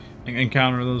and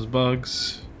encounter those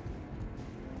bugs.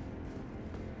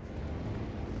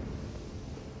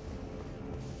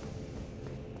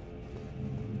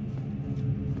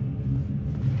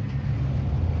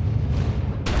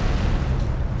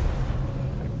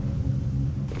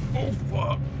 Oh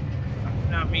fuck. I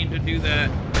did not mean to do that.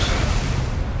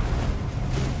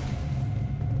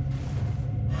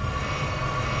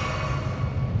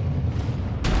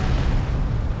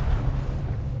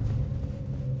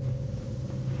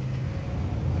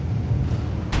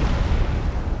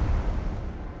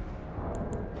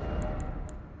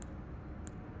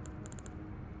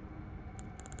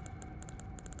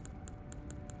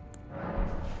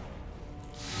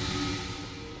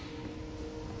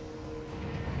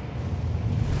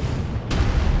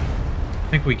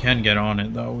 I think we can get on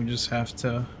it though, we just have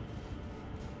to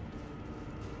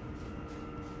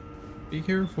be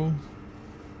careful.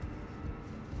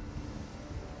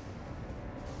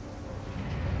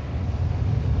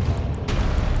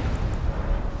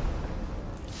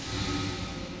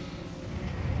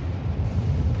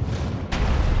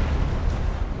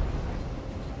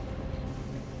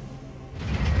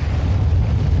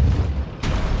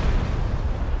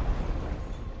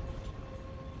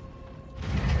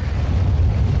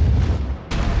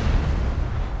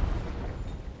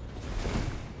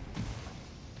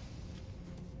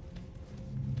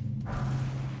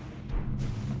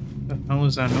 What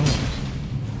was that noise?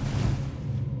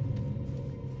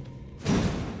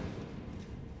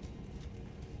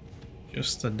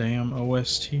 Just the damn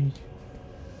OST.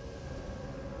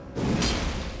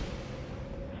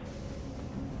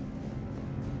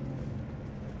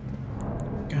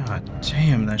 God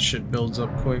damn, that shit builds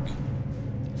up quick.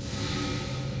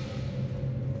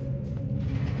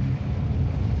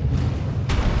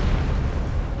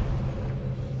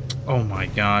 Oh my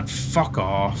god, fuck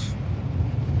off.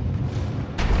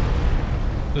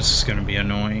 This is gonna be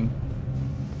annoying.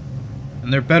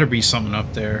 And there better be something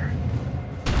up there.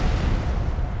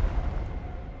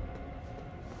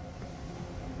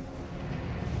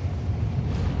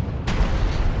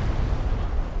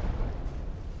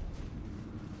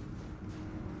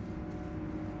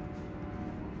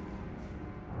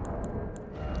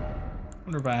 I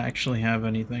wonder if I actually have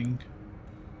anything.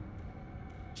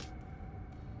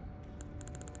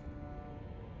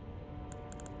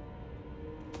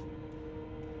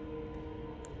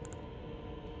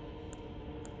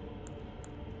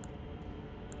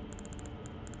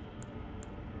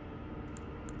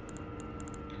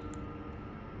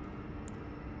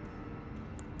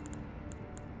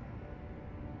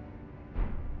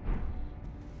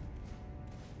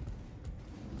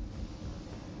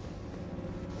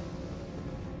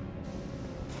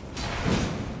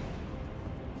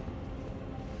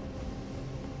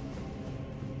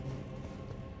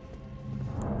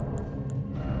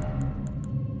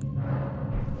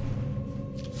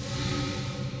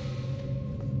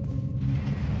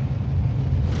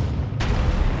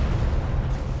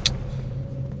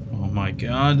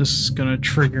 God, this is gonna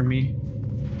trigger me.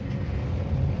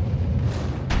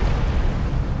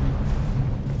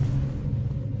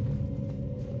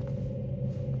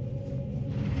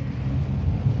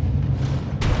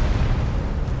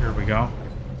 Here we go.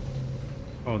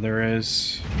 Oh, there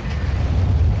is.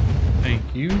 Thank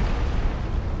you.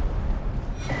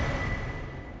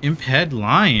 Imp Head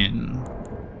Lion.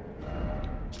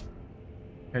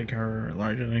 Head cover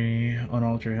largely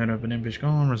unaltered head of an impish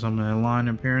golem, resembling a lion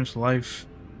in appearance. Life,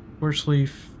 fortunately,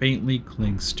 faintly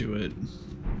clings to it.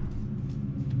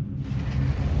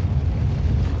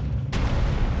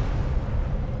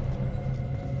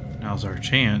 Now's our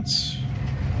chance.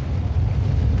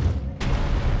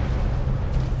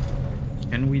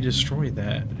 Can we destroy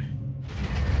that?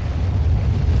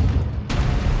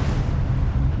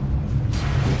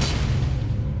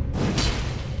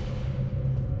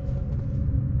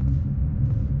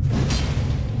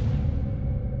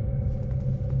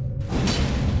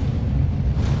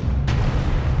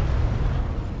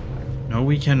 No,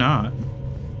 we cannot.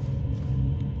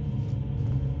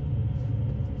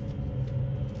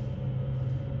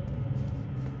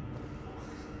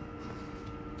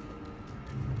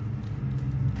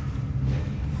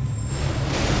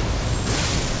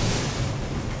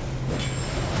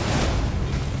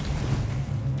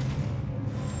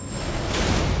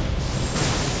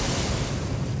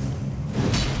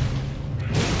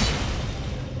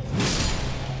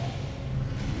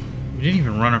 We didn't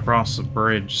even run across the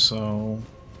bridge, so...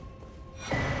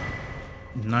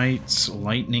 Knight's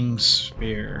Lightning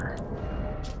Spear.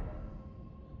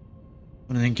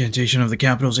 An incantation of the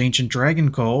capital's ancient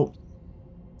dragon cult.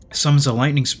 Summons a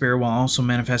lightning spear while also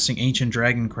manifesting ancient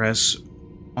dragon crests.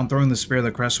 On throwing the spear,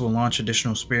 the crest will launch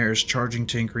additional spears, charging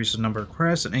to increase the number of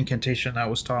crests, an incantation that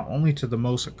was taught only to the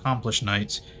most accomplished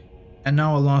knights, and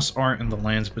now a lost art in the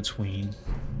lands between.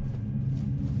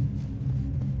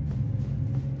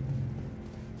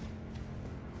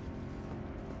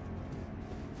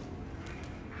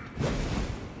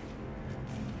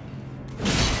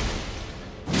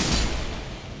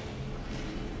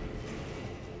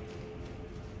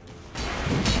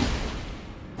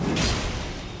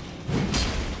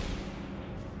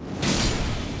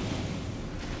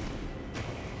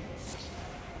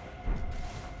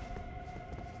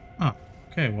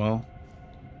 Okay, well,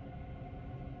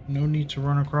 no need to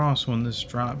run across when this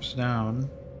drops down.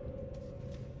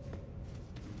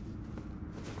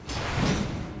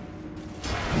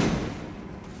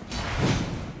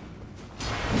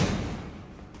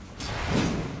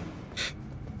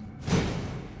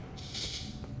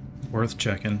 Worth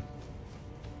checking.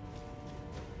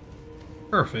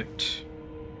 Perfect.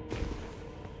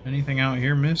 Anything out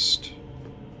here missed?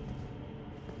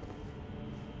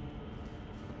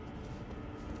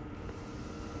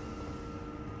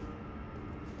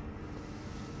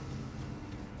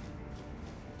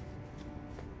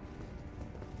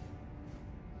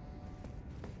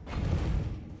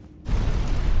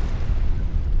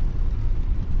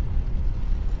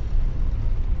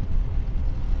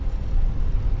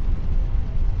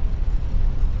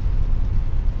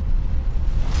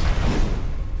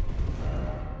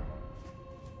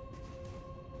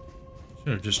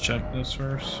 Should have just checked this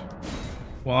first.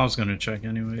 Well, I was gonna check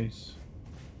anyways.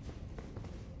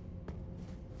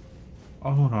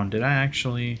 Oh, hold on. Did I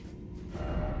actually...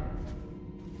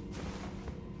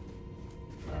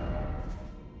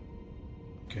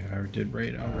 Okay, I did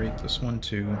rate. I'll rate this one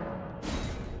too.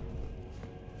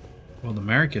 Well, the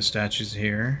Maricus statue's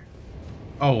here.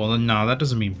 Oh, well, no, that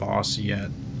doesn't mean boss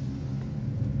yet.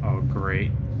 Oh,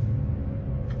 great.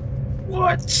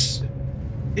 What?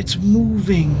 It's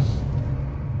moving.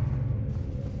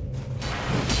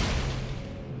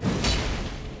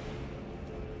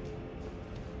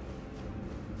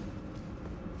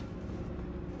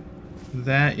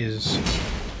 That is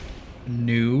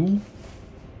new.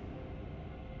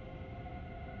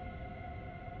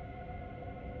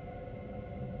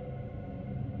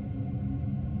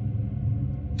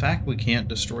 The fact we can't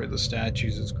destroy the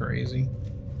statues is crazy.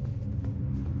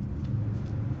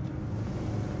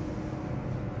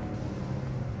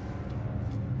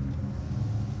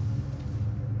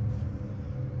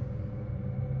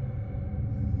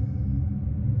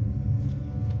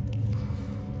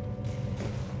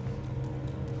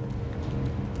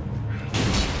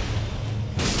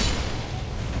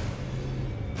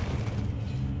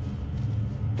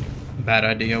 Bad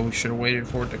idea. We should have waited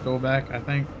for it to go back, I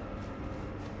think.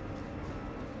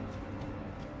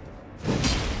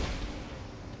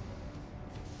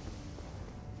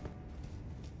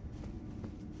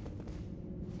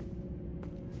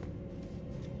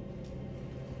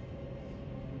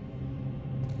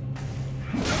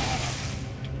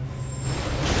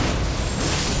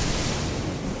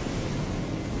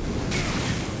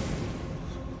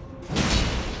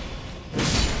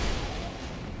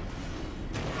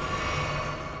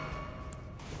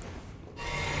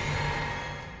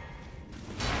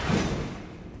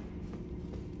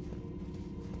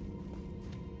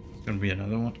 Gonna be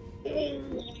another one.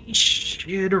 Holy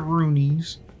shit,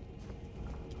 Roonies.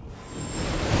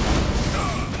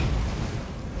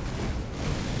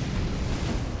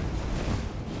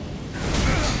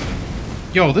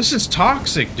 Yo, this is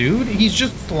toxic, dude. He's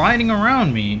just sliding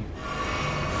around me.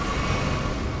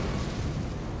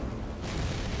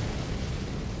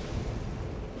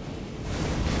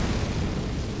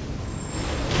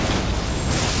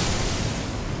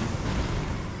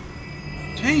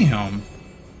 Damn.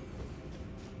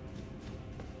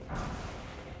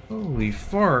 Holy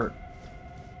fart.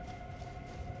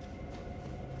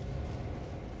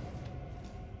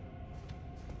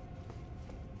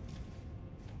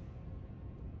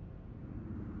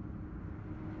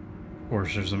 Of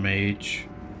course there's a mage.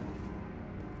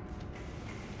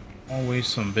 Always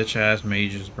some bitch-ass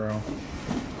mages, bro.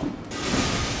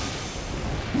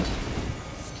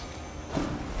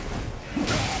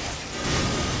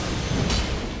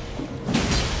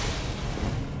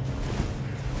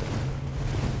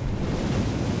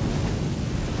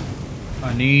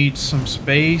 I need some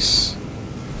space.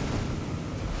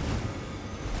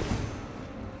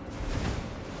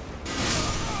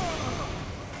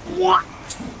 What?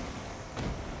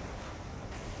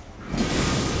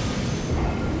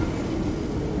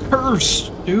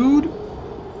 Cursed, dude.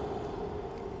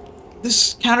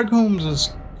 This Catacombs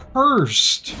is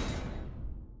cursed.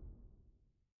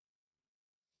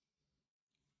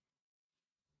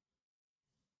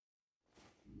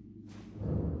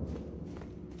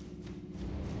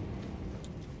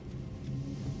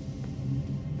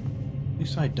 At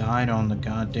least I died on the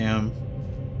goddamn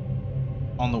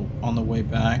on the way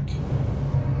back.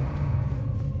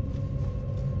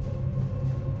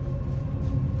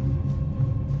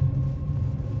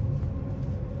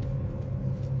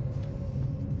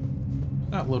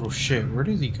 That little shit, where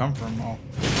did he come from? Oh.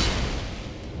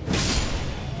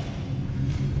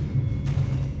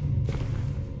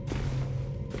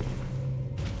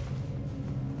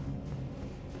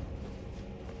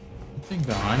 Anything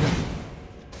behind him?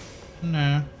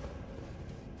 Nah.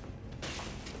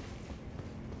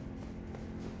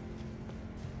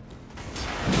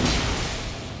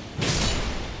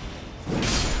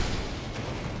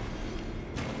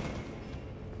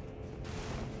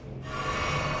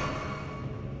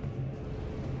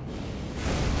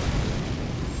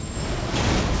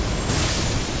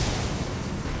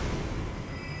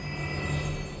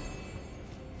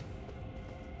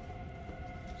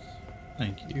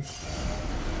 Thank you.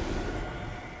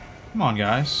 Come on,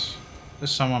 guys.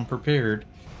 This time I'm prepared.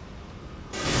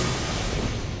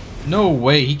 No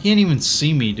way, he can't even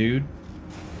see me, dude.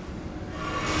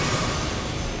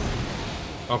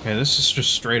 Okay, this is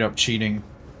just straight up cheating.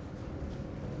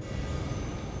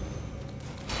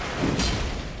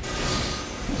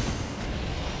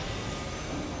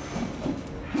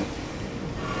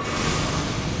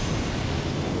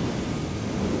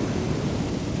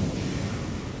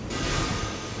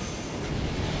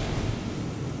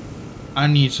 I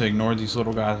need to ignore these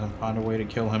little guys and find a way to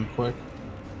kill him quick.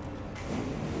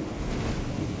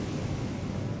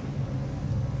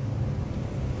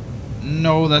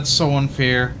 No, that's so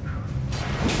unfair.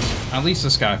 At least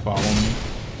this guy followed me.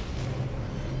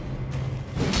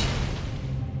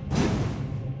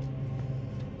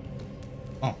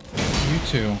 Oh, you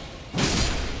too.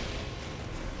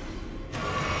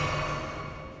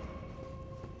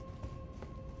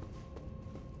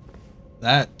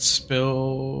 That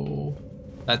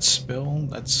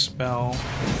spell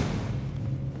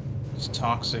is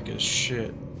toxic as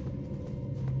shit.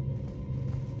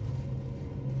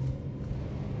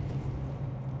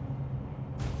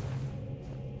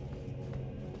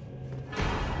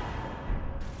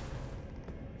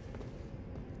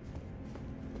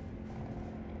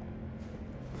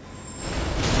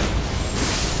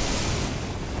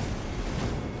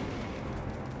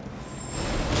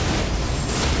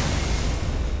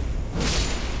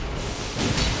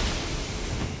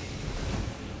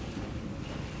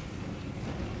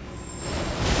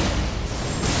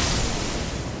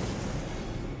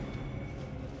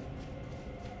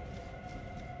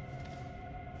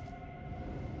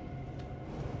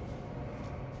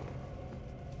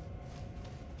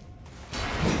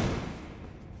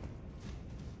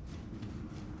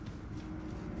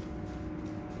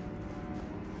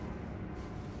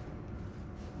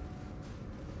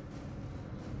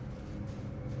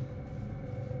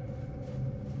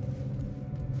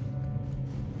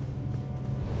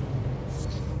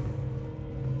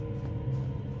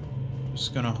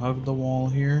 Just gonna hug the wall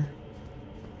here.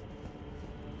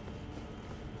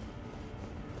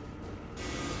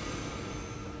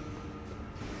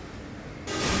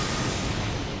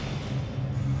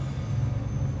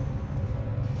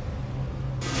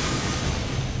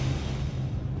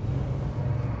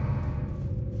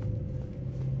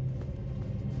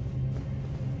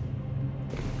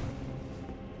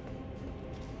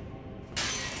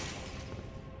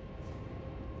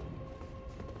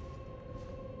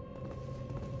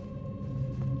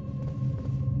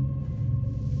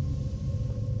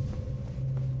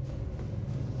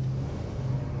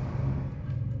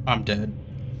 I'm dead.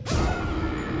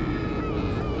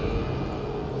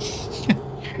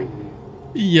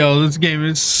 Yo, this game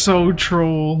is so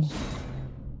troll.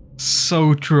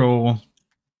 So troll.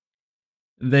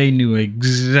 They knew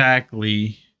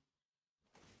exactly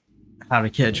how to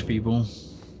catch people.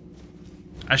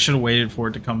 I should have waited for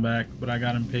it to come back, but I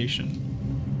got impatient.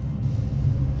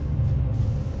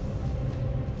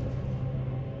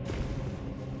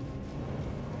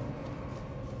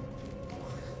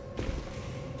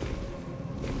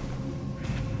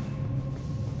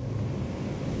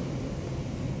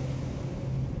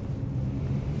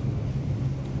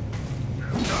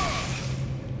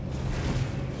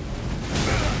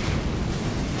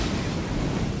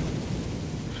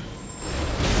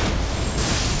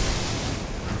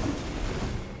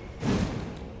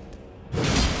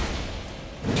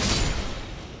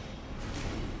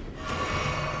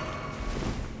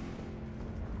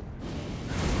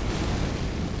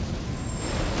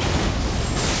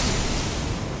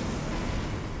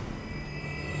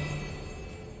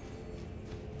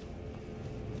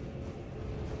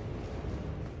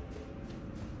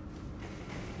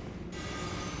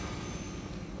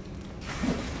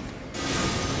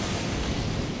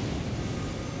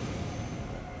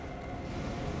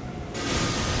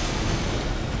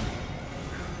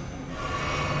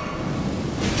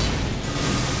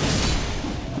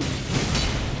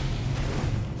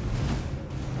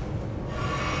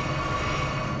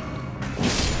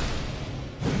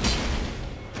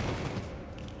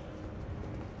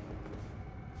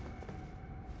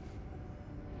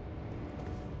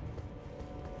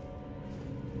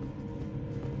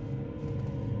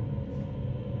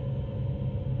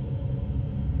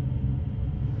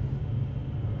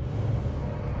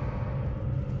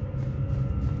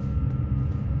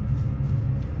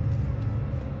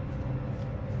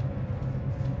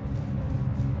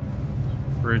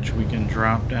 bridge we can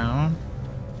drop down.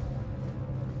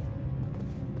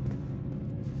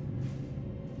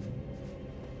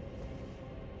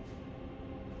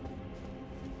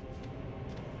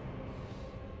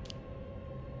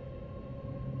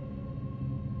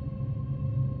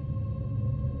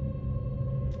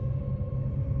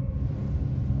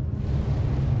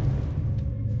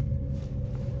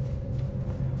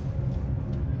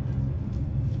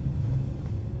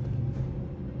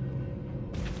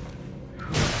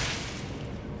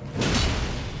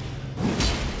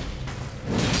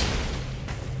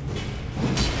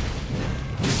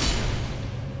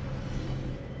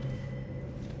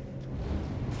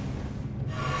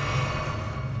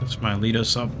 This might lead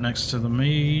us up next to the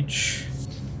mage.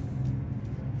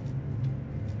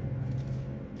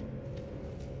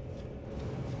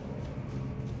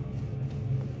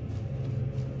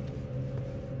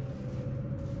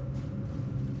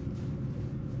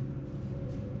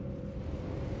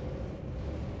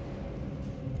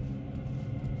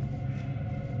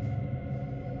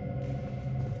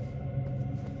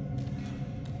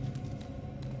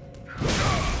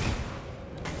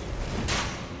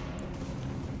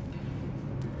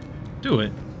 Do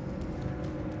it.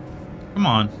 Come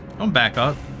on, don't back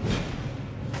up.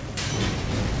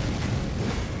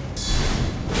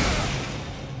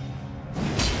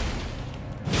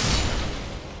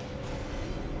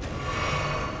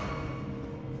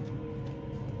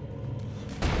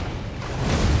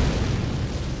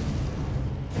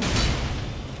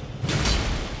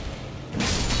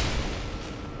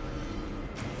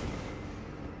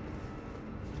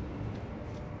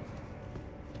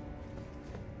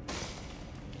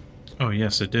 Oh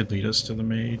yes, it did lead us to the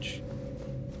mage.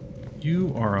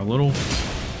 You are a little...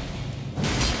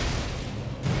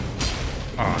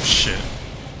 Oh shit.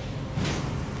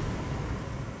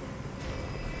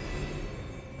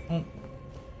 Oh.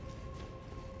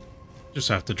 Just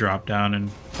have to drop down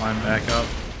and climb back up.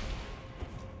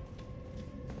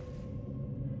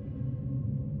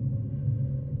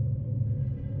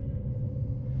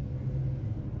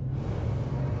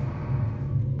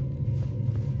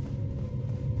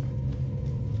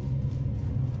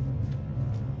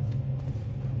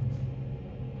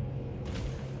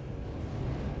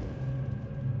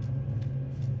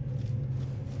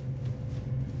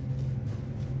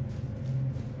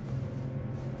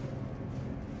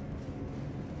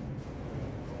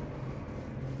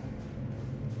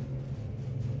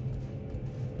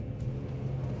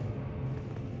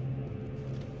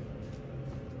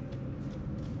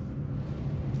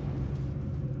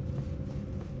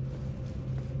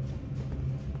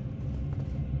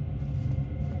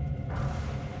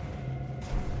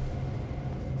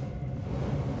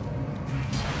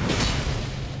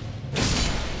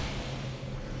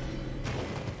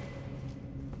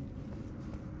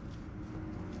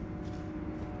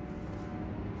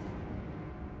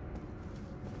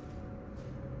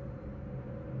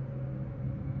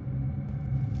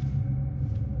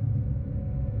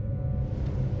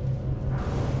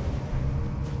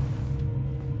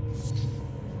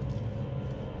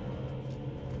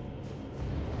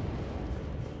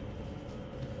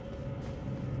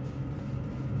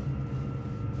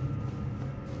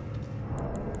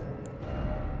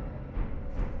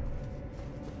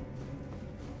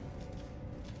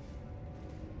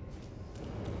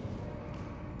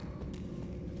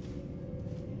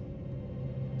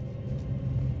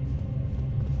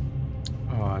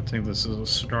 I think this is a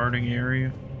starting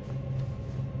area.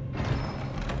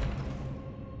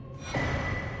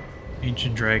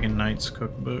 Ancient Dragon Knight's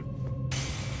cookbook.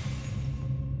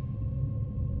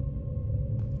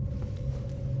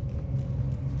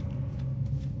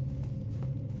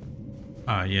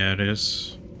 Ah, yeah, it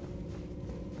is.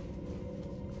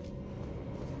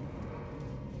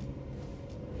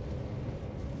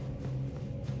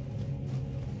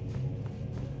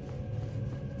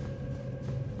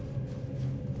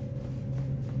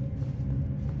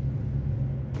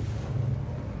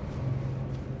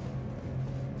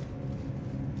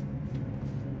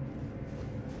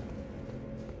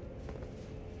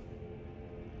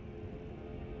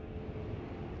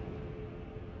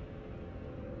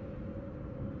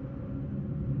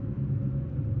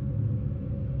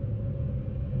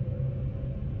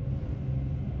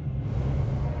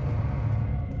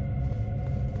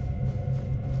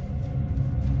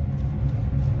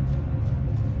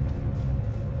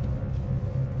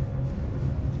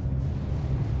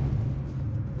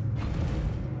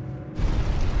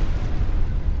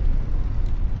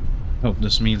 Hope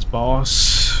this means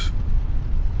boss.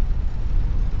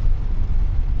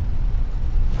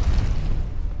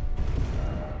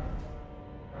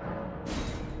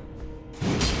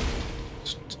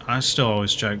 I still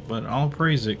always check, but I'll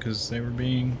praise it because they were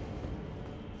being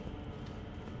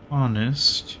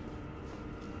honest.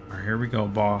 Alright, here we go,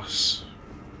 boss.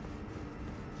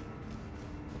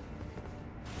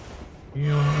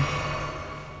 Heal.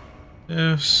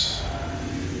 This.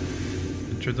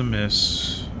 Enter the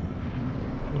mist.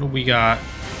 What do we got?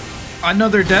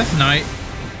 Another Death Knight.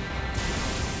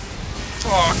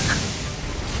 Fuck.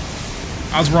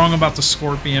 I was wrong about the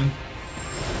Scorpion.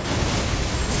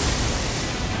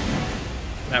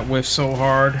 That whiffs so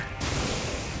hard.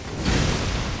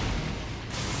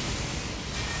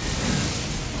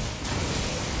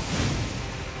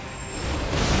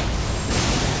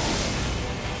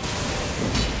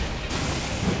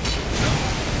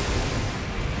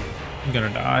 I'm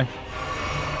gonna die.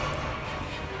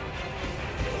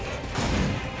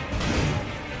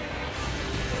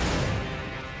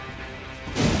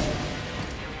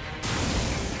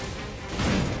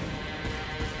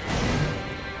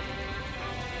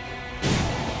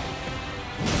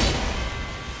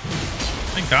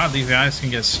 Thank God these guys can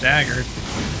get staggered.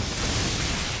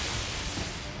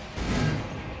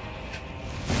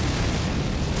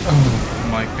 Oh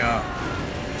my God.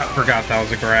 I forgot that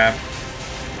was a grab.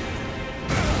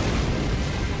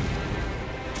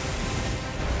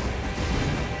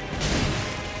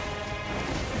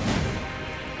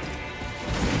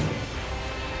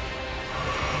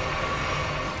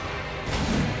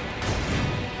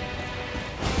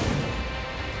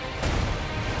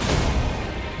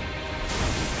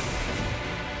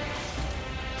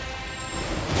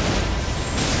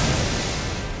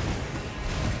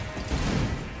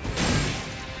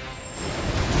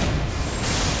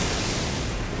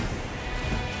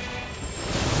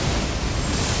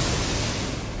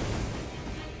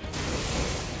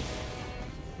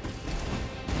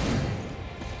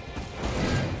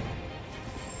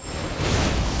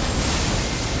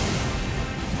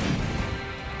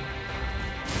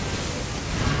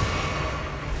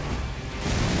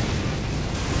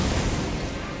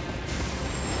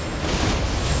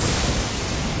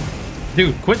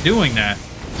 Dude, quit doing that.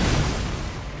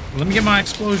 Let me get my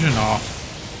explosion off.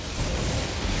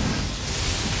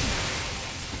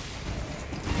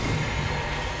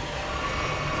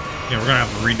 Yeah, we're gonna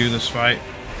have to redo this fight.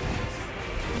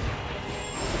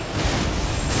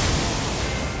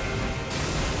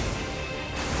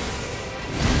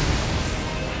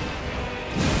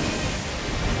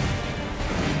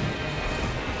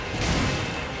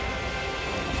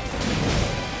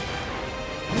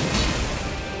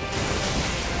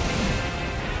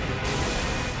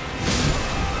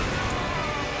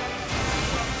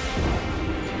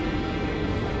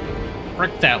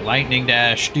 Frick that lightning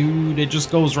dash, dude. It just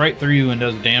goes right through you and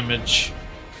does damage.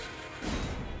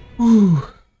 Whew.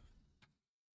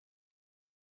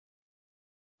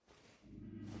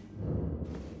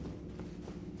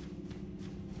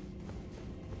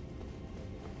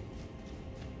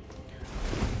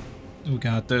 We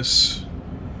got this.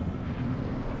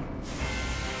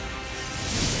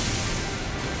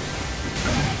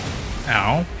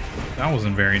 Ow. That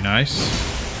wasn't very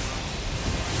nice.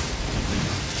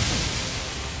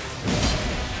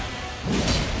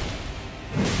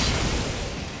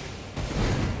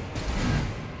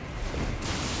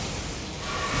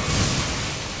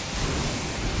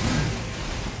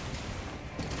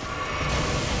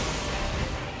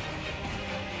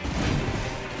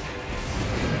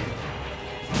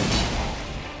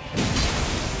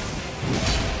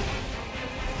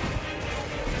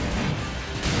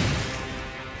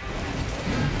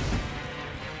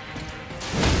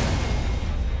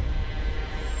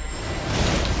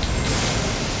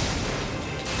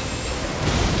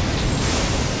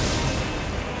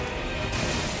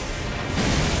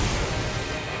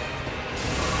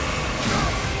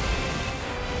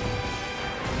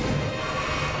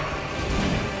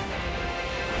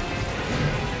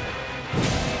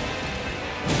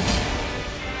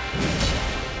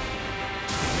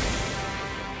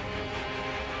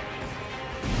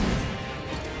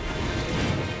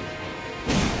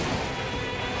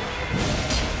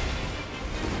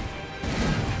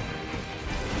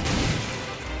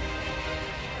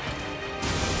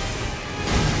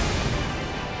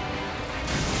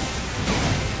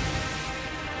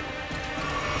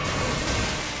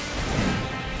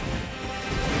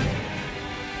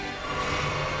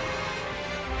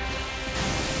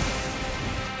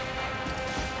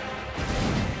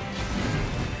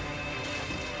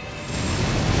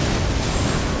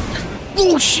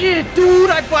 Oh shit,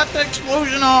 dude, I bought the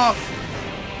explosion off.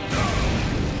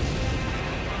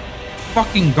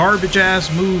 Fucking garbage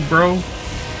ass move, bro.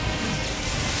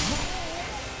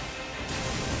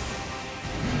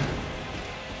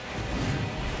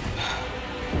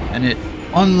 and it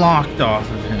unlocked off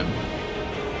of him.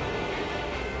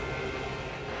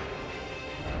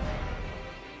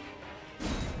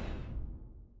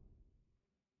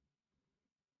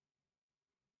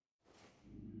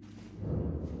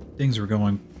 Things were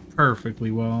going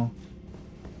perfectly well.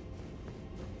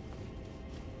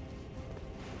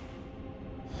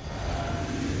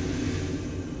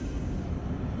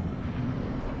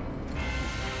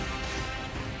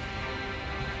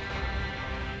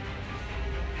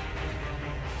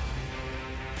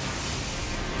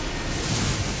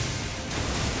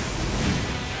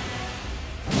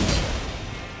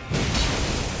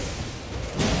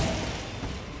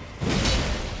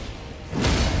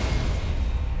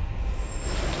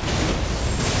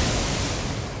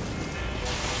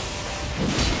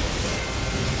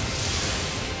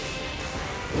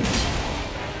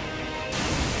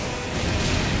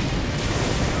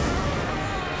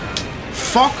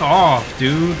 Fuck off,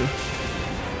 dude.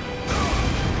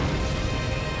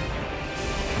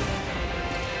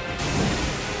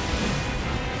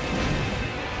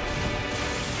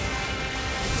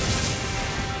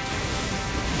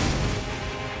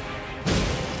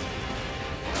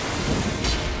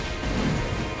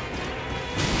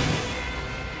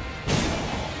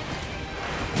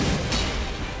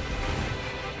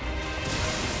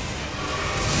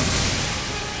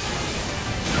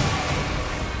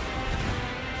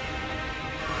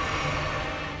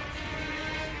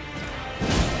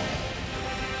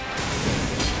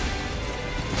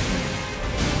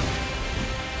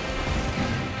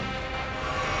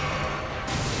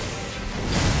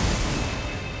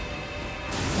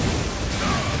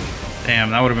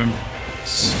 Damn, that would have been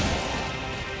so...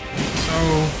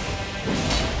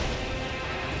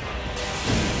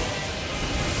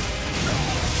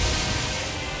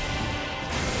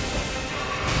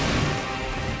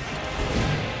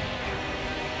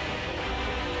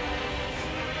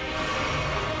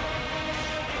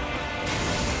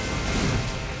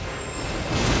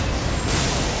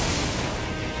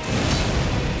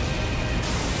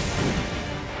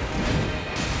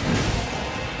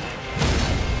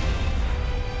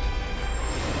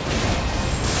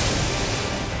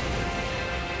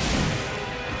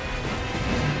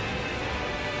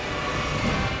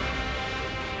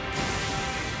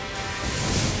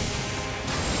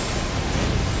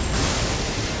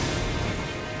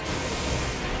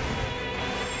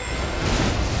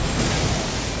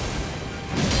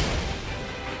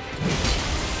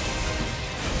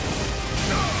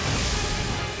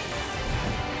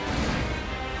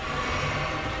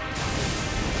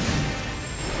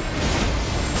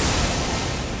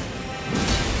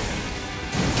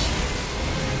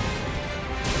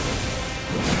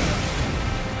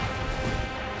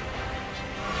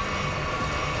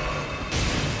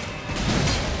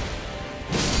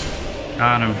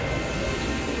 Got him.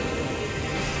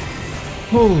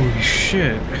 Holy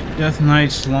shit. Death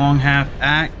Knight's Long Half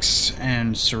Axe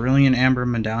and Cerulean Amber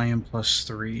Medallion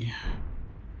 +3.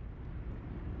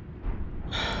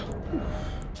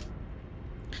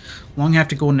 Long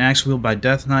Half Golden Axe wielded by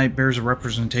Death Knight bears a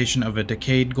representation of a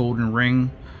decayed golden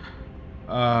ring.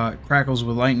 Crackles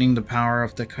with lightning, the power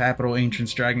of the capital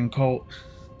Ancient's dragon cult.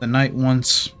 The knight,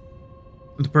 once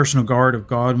the personal guard of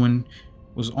Godwyn,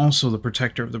 was also the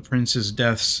protector of the prince's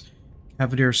deaths.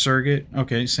 Cavalier Surrogate.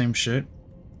 Okay, same shit.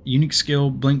 Unique skill,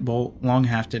 Blink Bolt,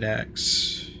 long-hafted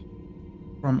axe.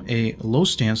 From a low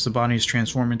stance, the body is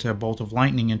transformed into a bolt of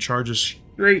lightning and charges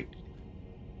straight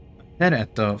ahead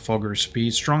at the Fulgur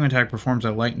speed. Strong attack performs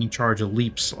a lightning charge, a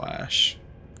leap slash.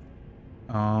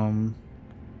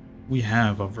 We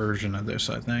have a version of this,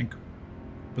 I think.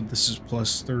 But this is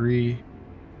 +3.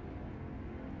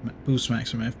 Boost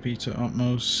maximum FP to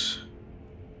utmost.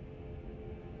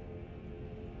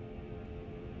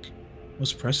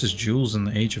 Most precious jewels in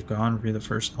the Age of God via the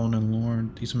first Elden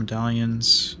Lord. These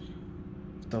medallions,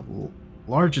 the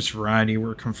largest variety,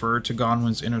 were conferred to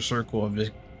Godwyn's inner circle of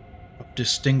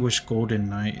distinguished golden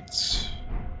knights.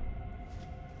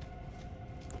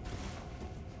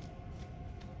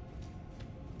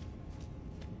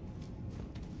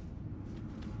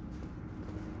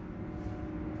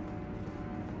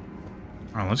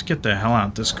 Alright, let's get the hell out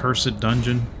of this cursed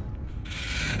dungeon.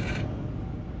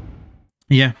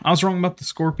 Yeah, I was wrong about the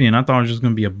scorpion. I thought it was just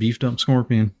going to be a beefed up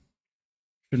scorpion.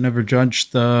 Should never judge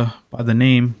by the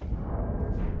name.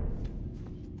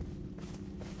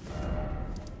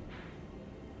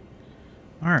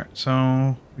 Alright, so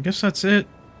I guess that's it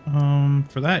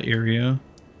for that area.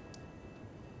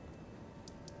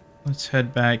 Let's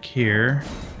head back here.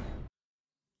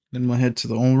 Then we'll head to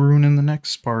the old ruin in the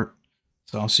next part.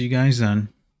 So I'll see you guys then.